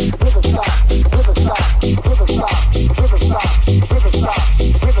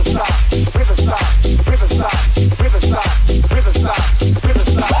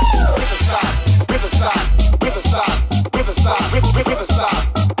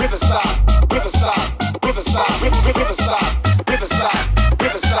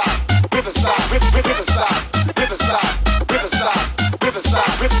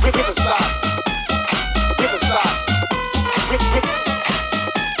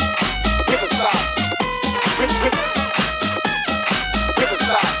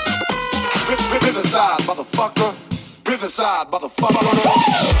 Motherfucker, Riverside, motherfucker.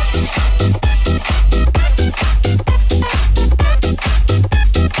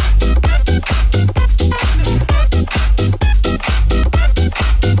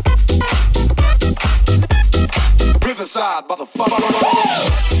 Riverside, motherfucker.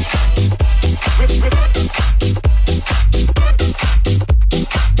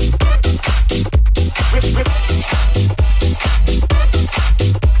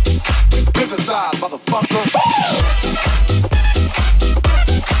 Riverside, motherfucker.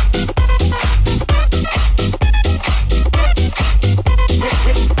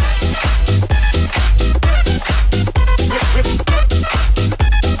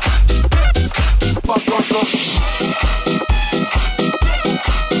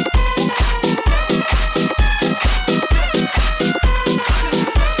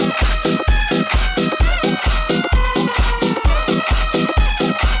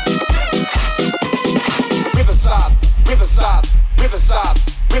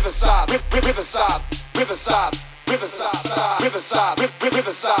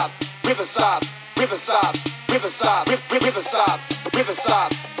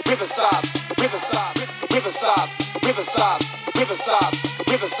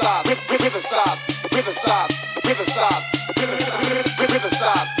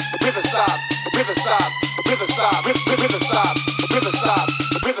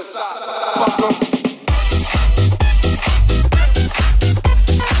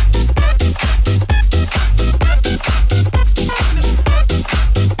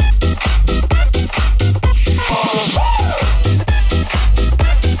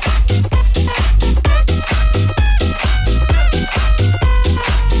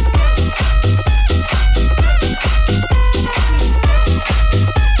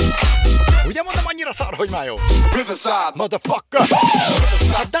 Motherfucker!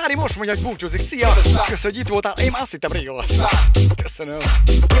 Hát Dári most mondja, hogy búcsúzik. Szia! Köszönöm, hogy itt voltál. Én azt hittem régen lesz. Köszönöm.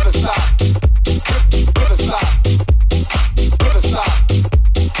 Riverside.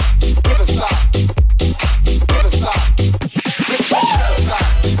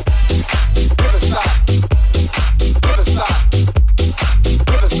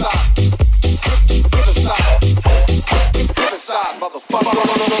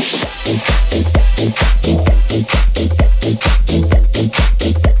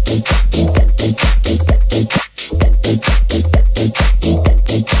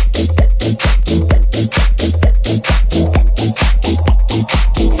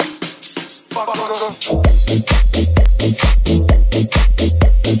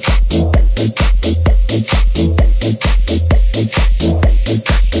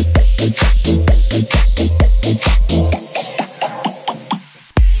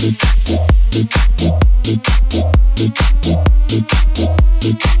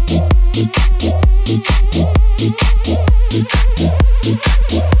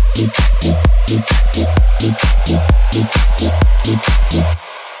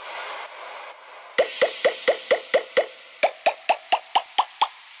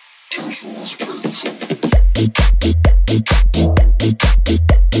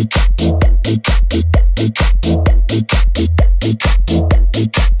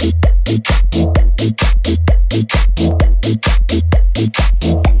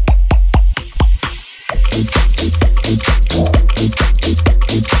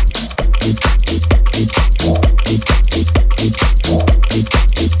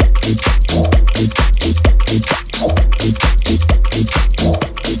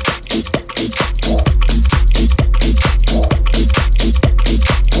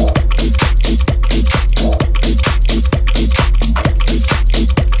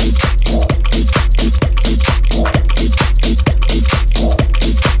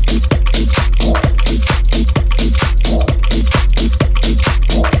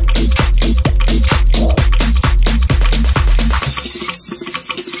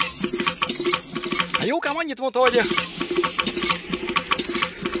 Hogy...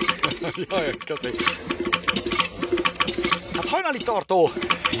 Jaj, köszi. Hát hajnali tartó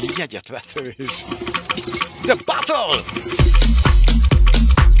jegyet vető is. The Battle!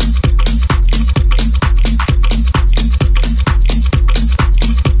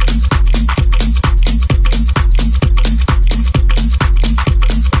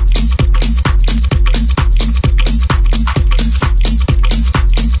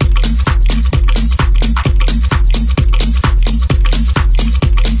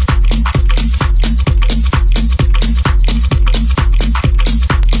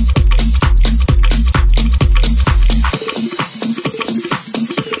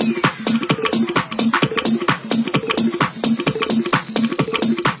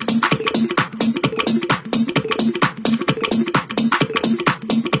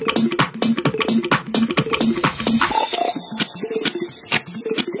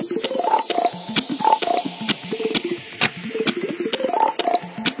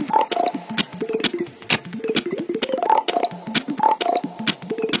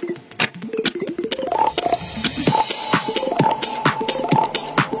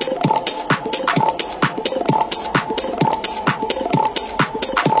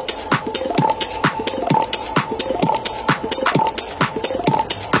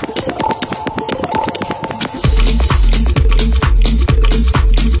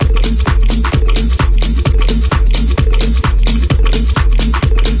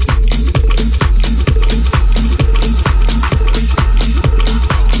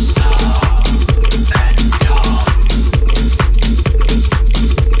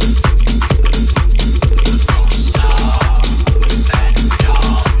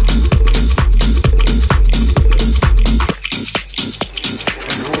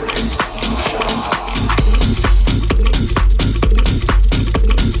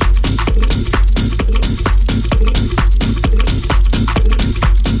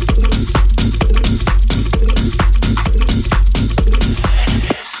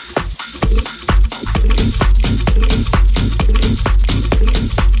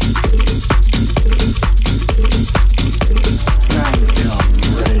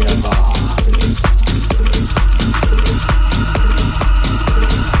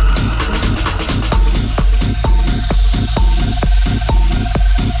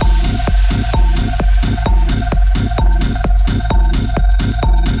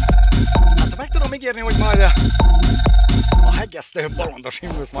 Hogy majd a hegesztő bolondos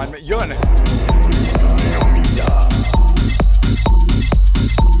himnusz majd jön.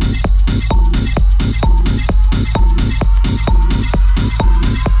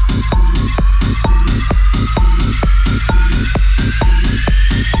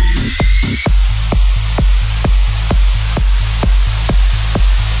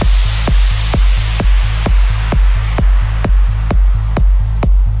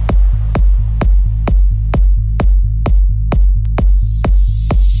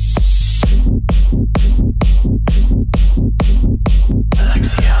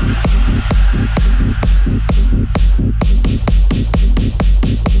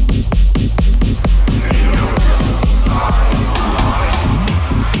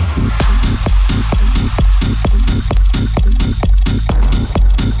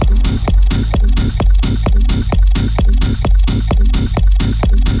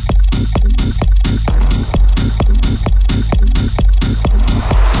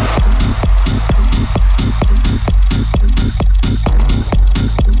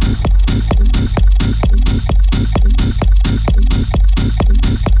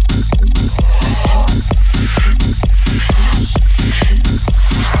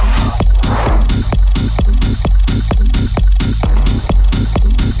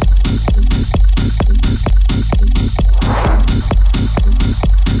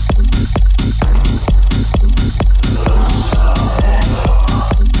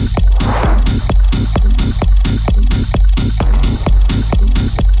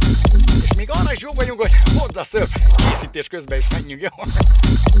 közben is menjünk, jó?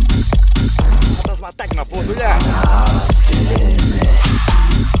 Hát az már tegnap volt, ugye?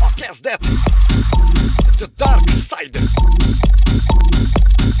 A kezdet! The Dark Side!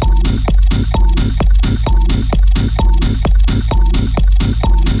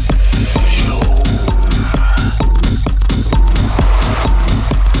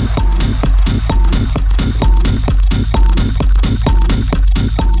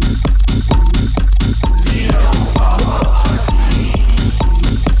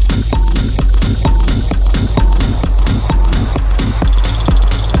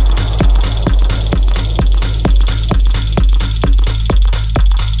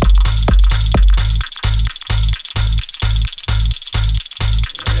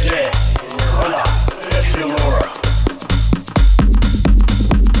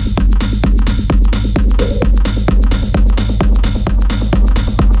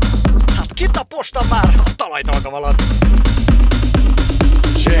 Talajtalkam alatt.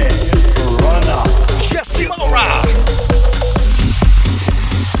 Jesse Laura!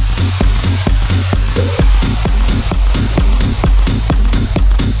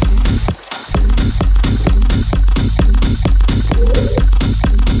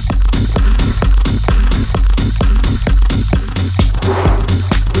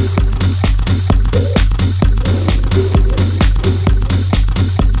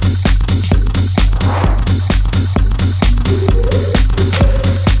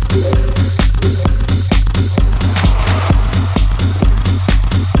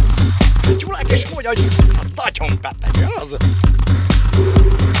 Hogy az nagyon beteg, az?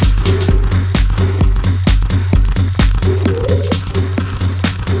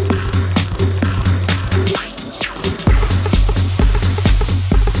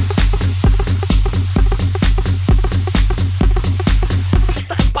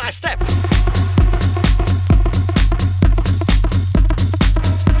 Step by step!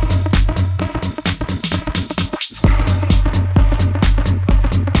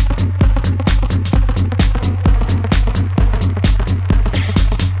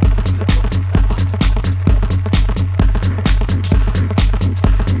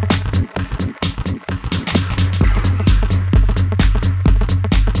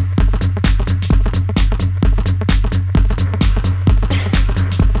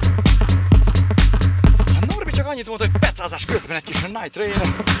 Közben egy kis NighTrain.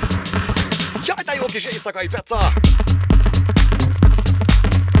 Jaj, de jó kis éjszakai peca!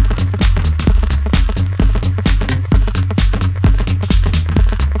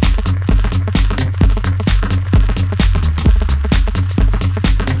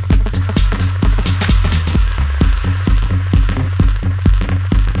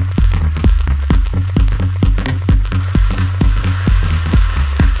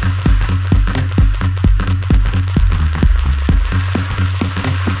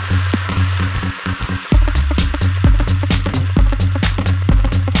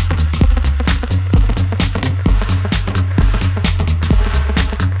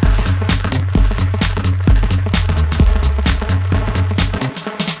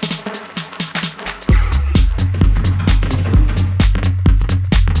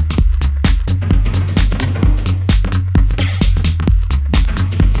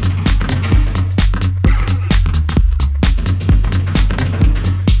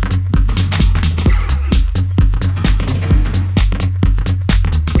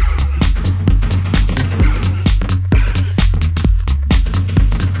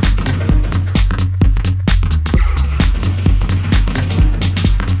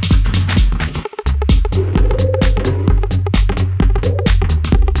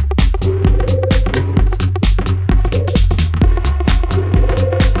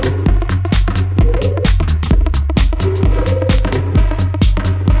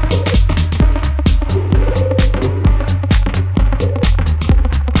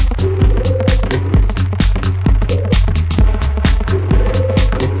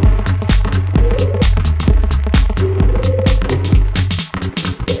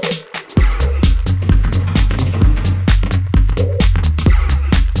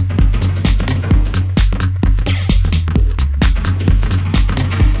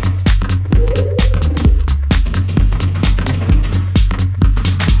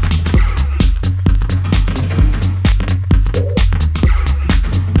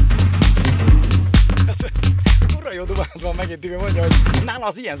 Megint mondja, hogy nála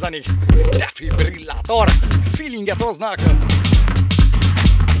az ilyen zenék defibrillátor feelinget hoznak.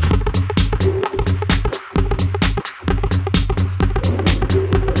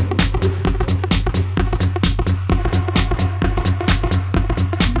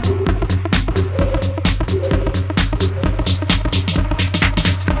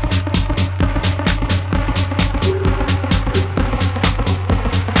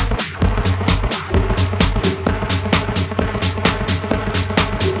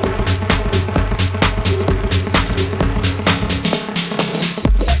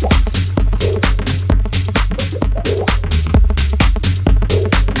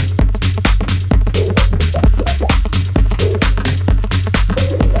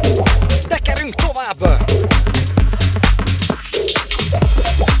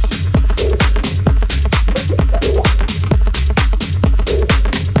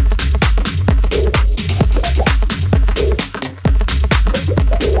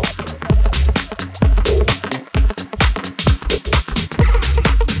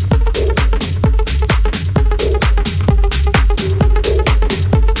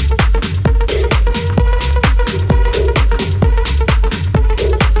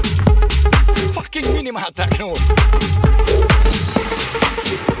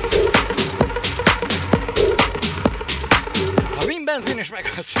 meg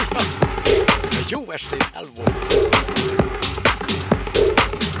a szia! Jó estét, hello!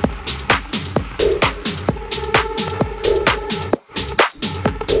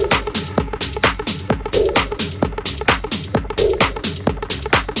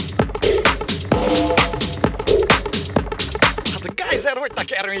 Hát a Geyser, hogy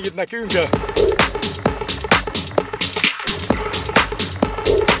teker még itt nekünk?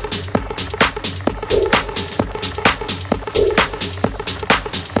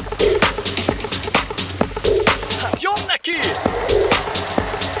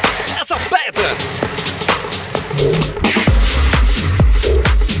 Ez a bed!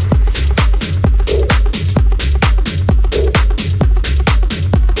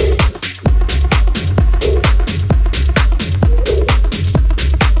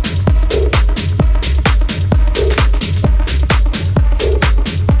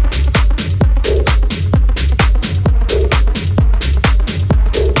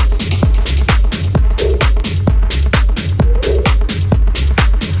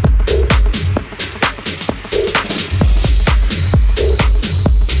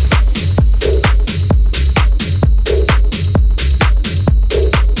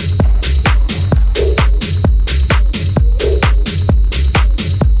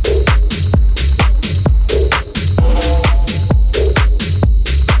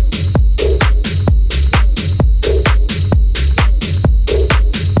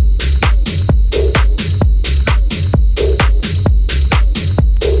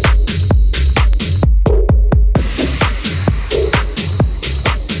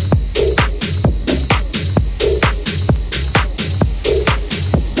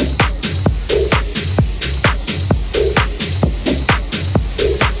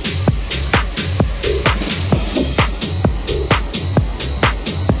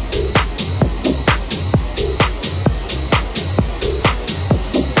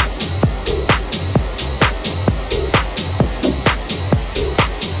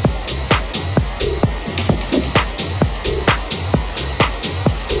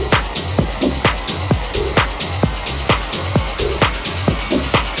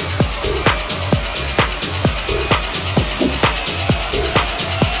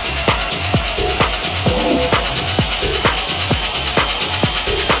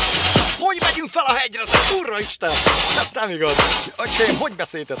 Isten! Ez nem igaz! Öcsém, hogy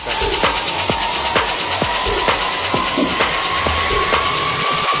beszéltettek?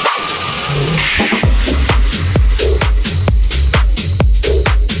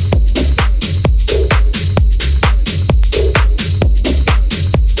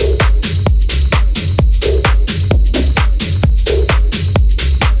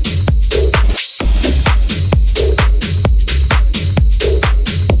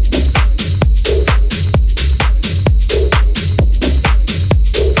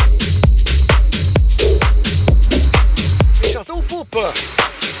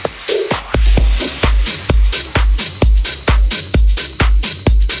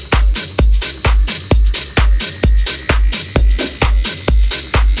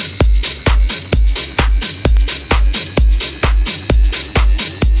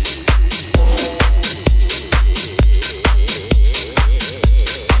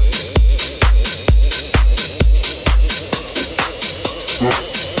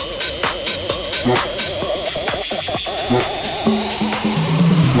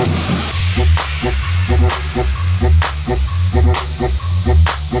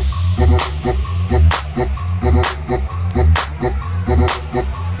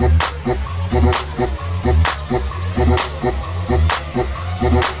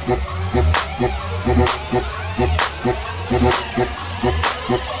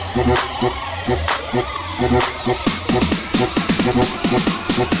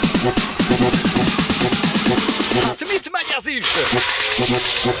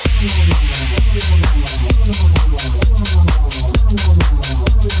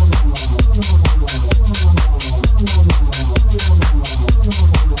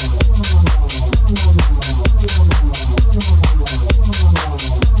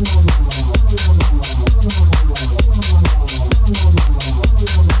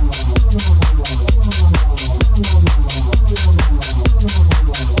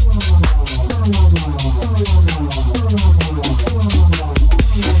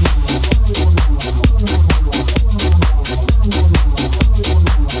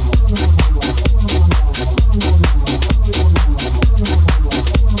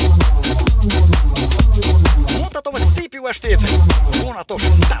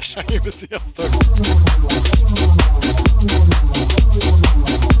 Sziasztok!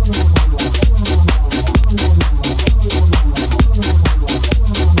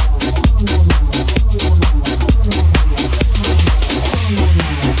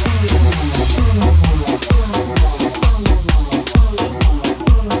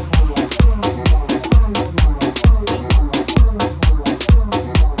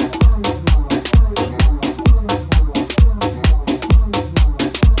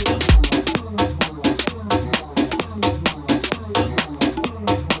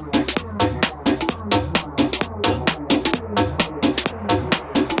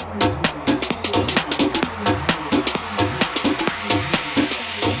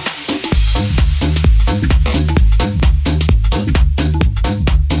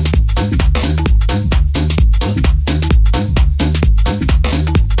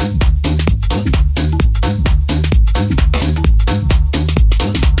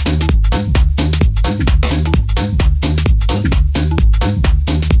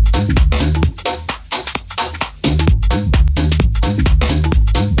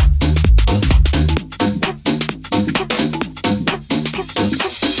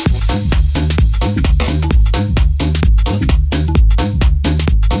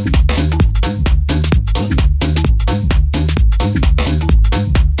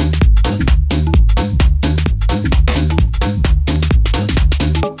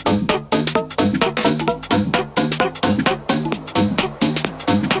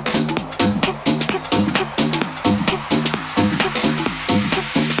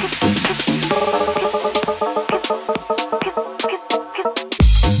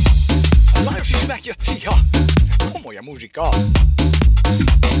 éjszaka.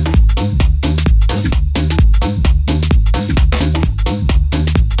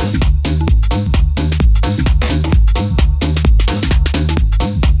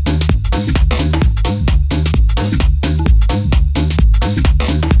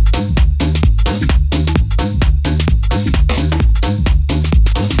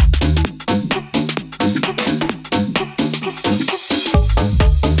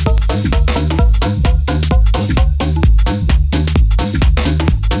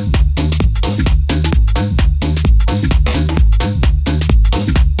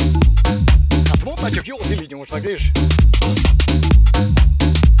 Is.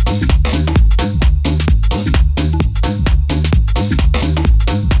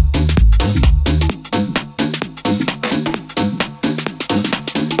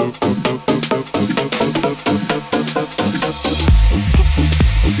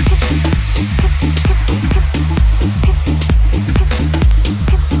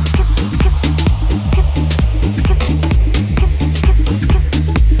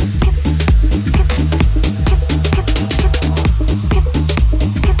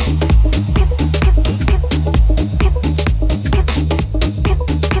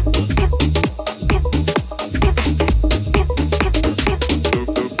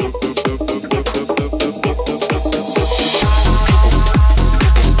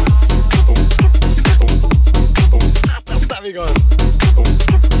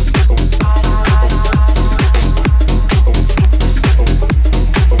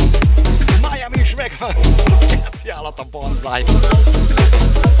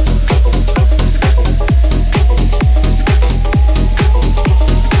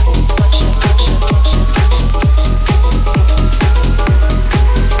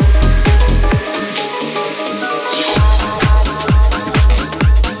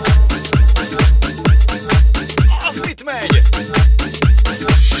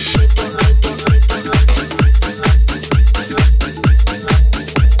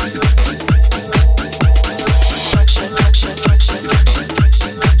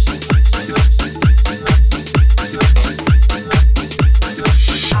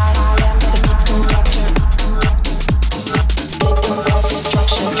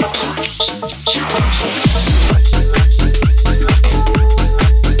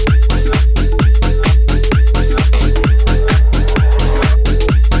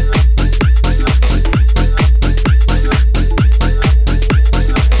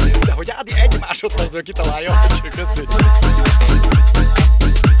 másodpercből kitalálja, köszi.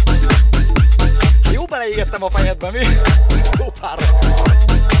 Jó beleégettem a fejedbe, mi? Jó pár.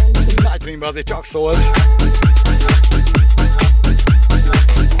 NighTrainben azért csak szólt.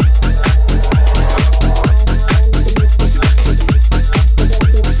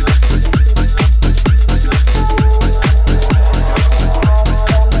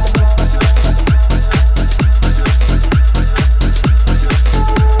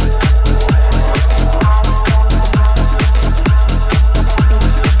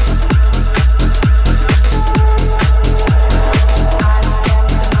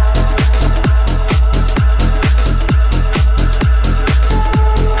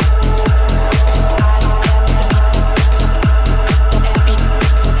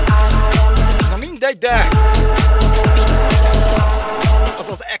 De az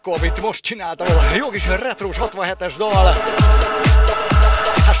az Echo, amit most csináltam, a jó kis retrós 67-es dal.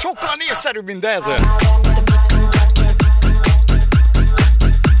 Hát sokkal népszerűbb, mint ez.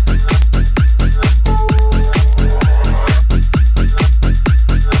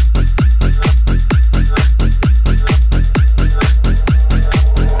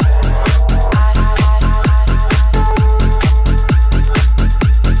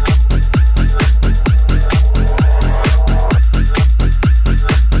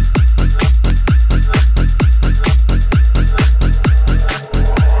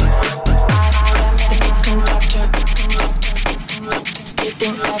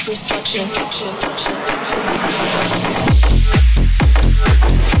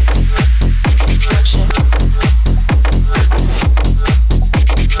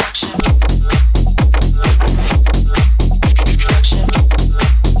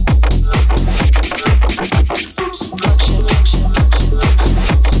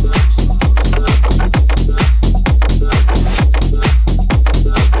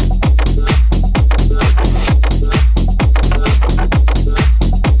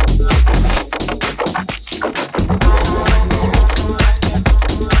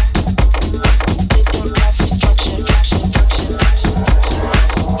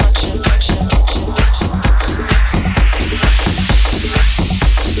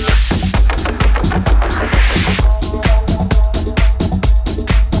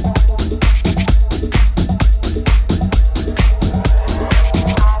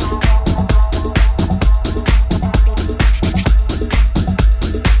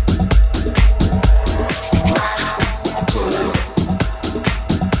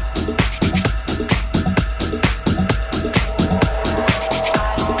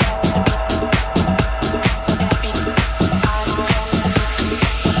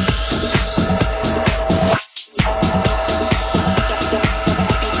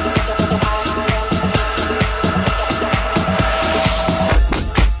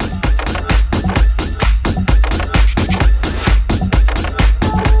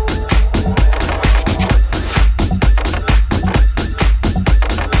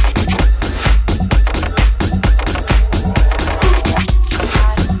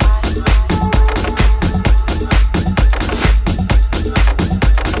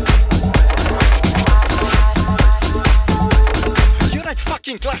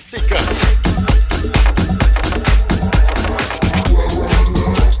 Fucking classic!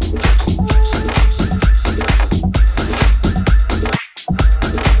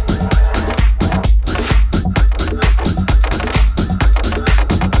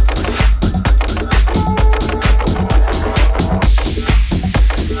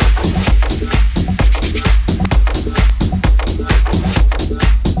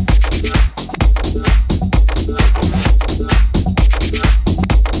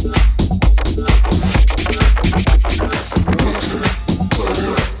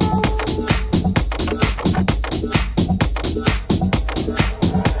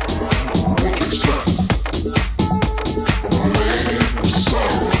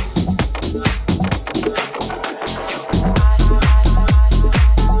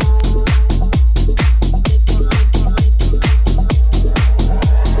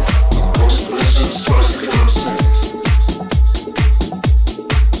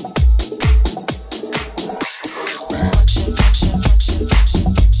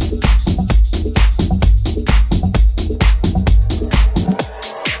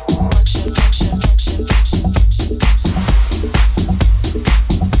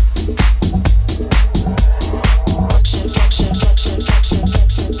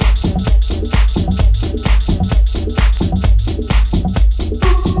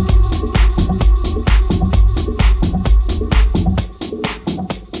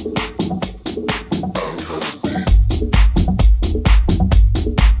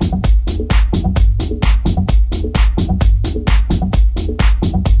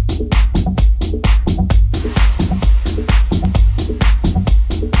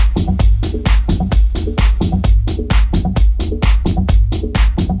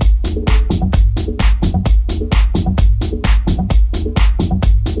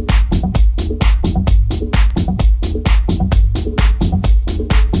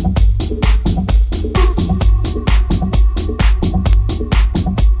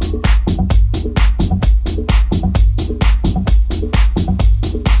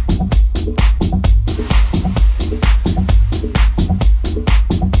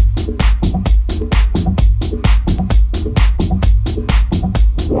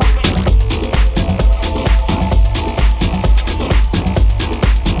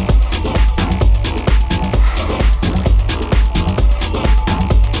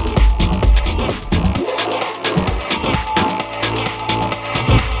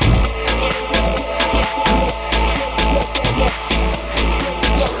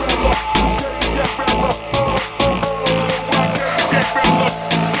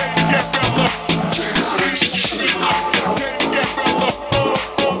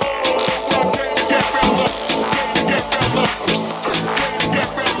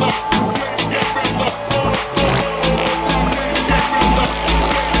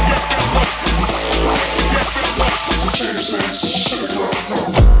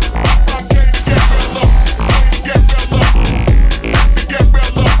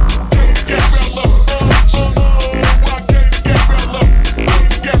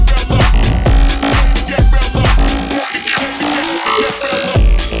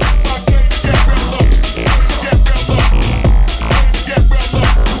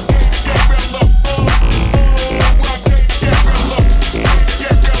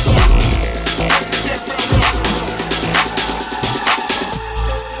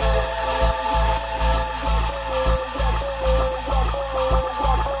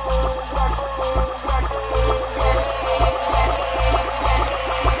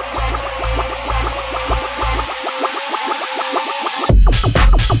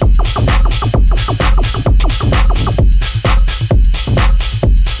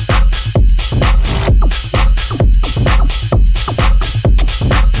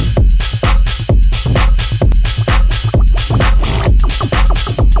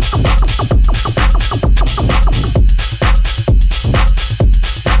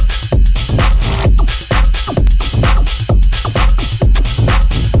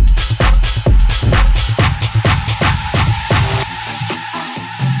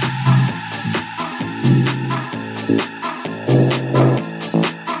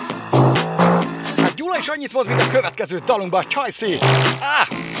 Annyit volt, mint a következő dalunkban, Csajci!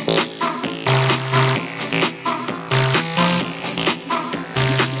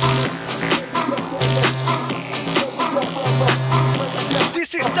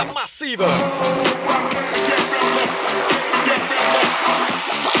 This is the Massive!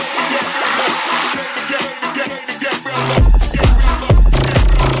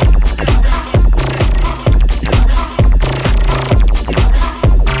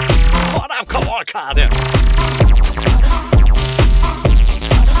 Kavalkád!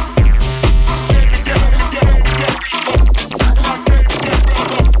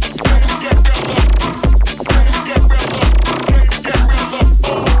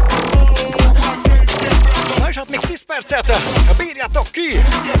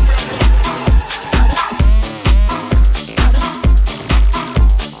 baszki!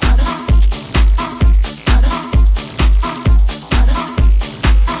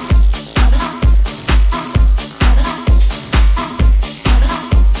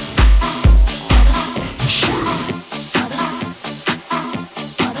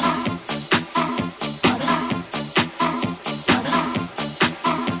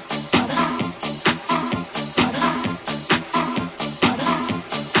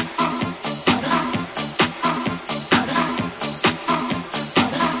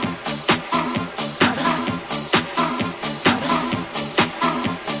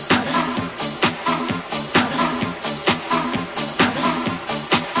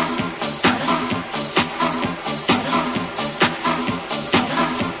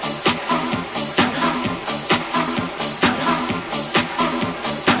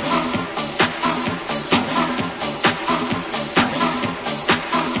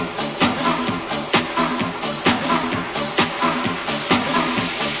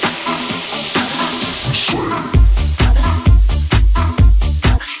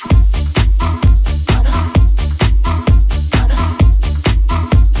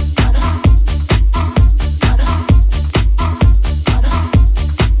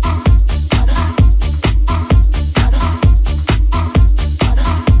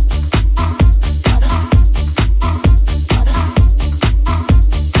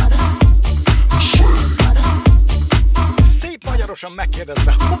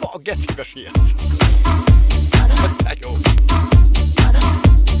 Megkérdezve, hova a gecibe sietsz? Te jó!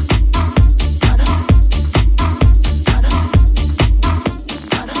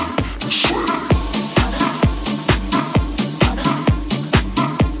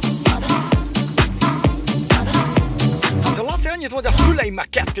 Hát a Laci annyit, hogy a füleim meg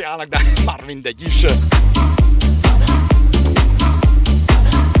ketté állnak, de már mindegy is.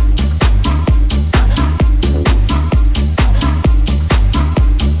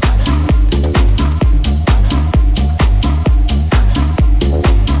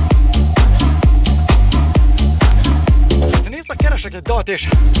 Egy dalt, és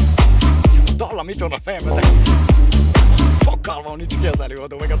a dallam itt van a fejemben, de fogalmam nincs ki az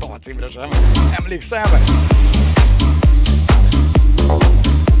előadó, meg a dalcímre sem. Emlékszem?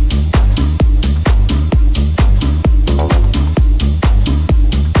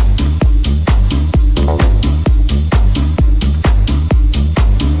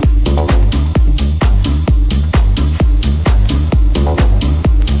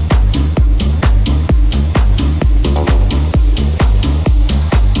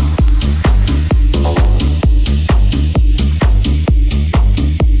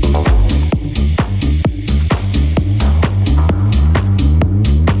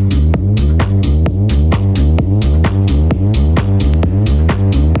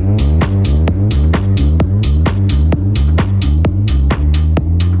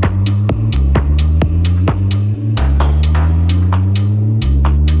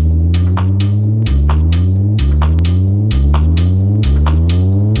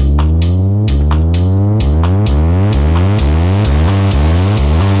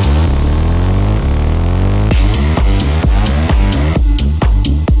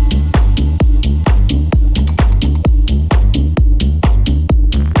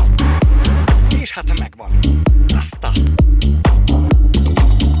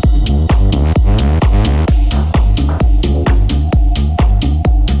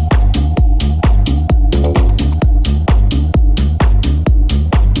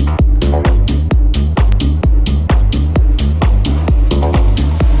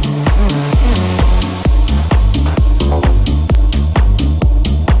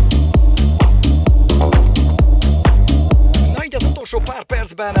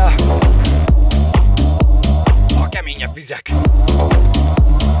 percben a keményebb vizek.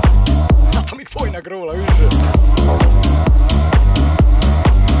 Hát amíg folynak róla is.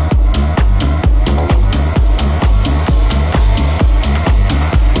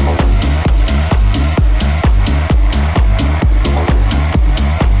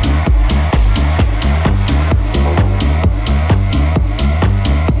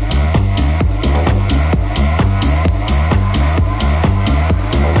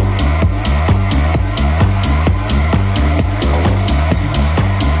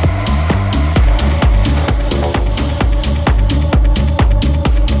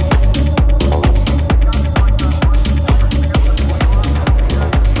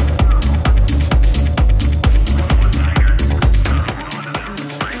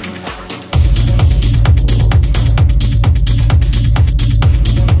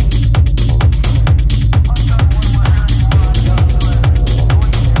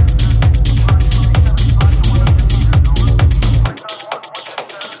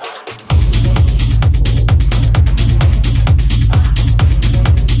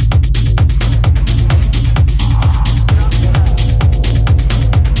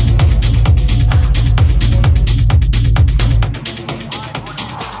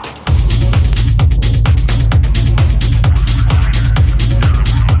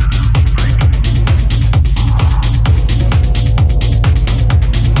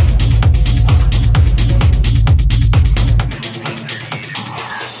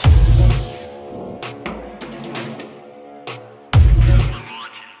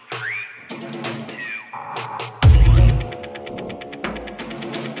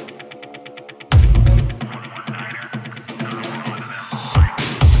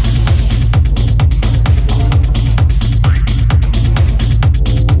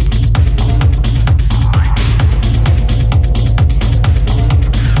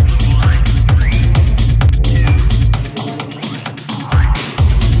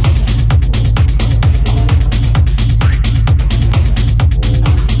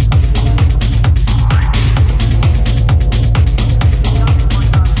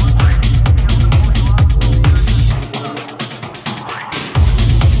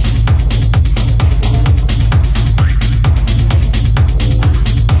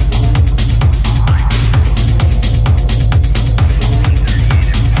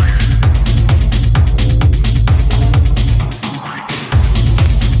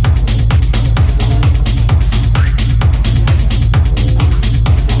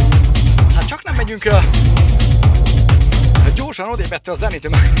 vette a zenét,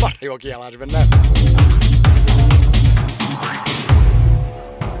 meg marha jó a kiállás benne.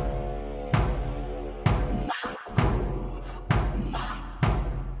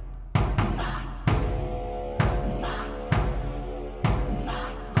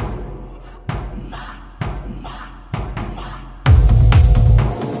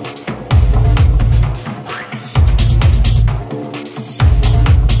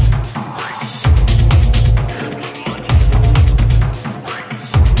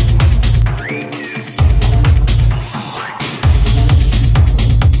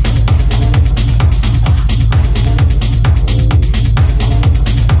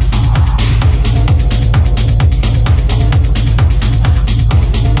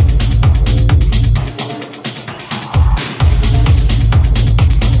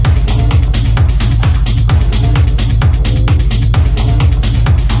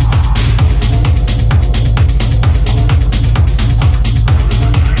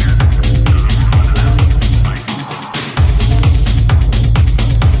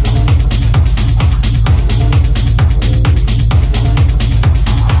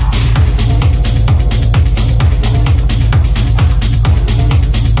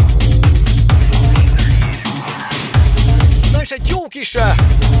 Kis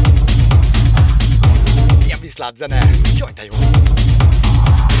ilyen viszlátzene. Jaj, de jó!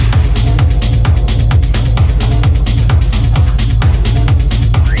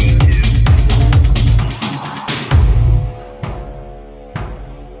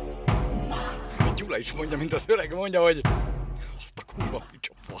 Gyula is mondja, mint az öreg mondja, hogy azt a kurva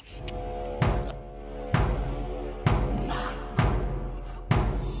picsa faszt.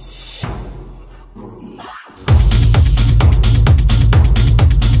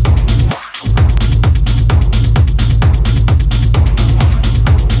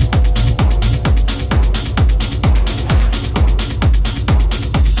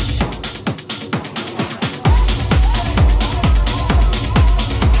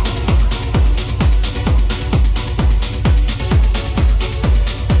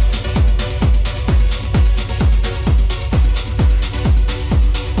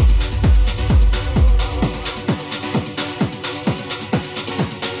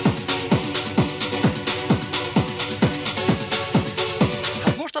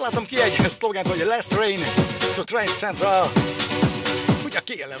 Szlogent, hogy Last Train to Train Central. Ugye a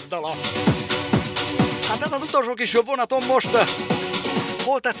KLF dala. Hát ez az utolsó kis vonatom most.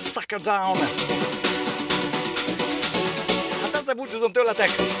 Hold that sucker down. Hát ezzel búcsúzom tőletek.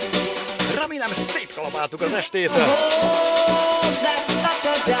 Remélem szétkalapáltuk az estét. Hold that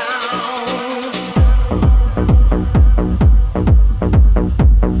sucker down.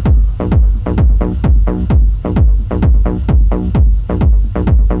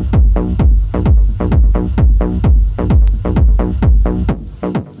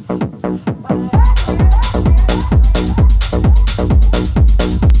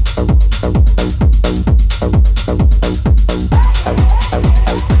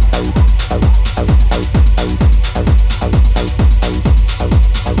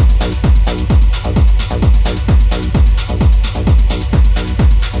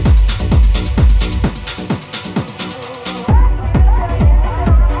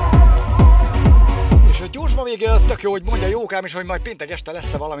 Tök jó, hogy mondja Jókám is, hogy majd péntek este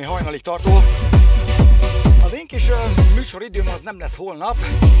lesz-e valami hajnalig tartó. Az én kis műsoridőm az nem lesz holnap.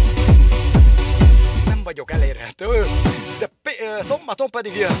 Nem vagyok elérhető. De szombaton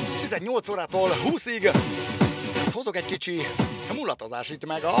pedig 18 órától 20-ig hát hozok egy kicsi mulatozás itt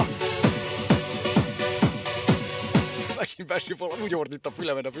meg a... Megint besifol, úgy ordít a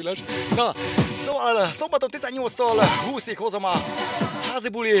fülemed a füles. Na, szóval szombaton 18-tól 20-ig hozom a házi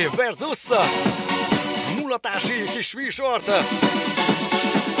buli versus mulatási kis műsort.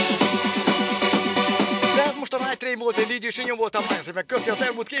 De ez most a NighTrain volt, én DJ Sinyó voltam, nagyon szépen köszi az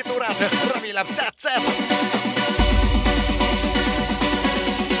elmúlt 2 órát, remélem tetszett.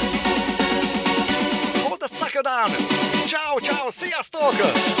 Hold the sucker down! Ciao, ciao, sziasztok!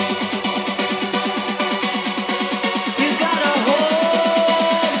 You gotta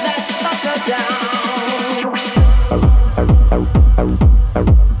hold that sucker down!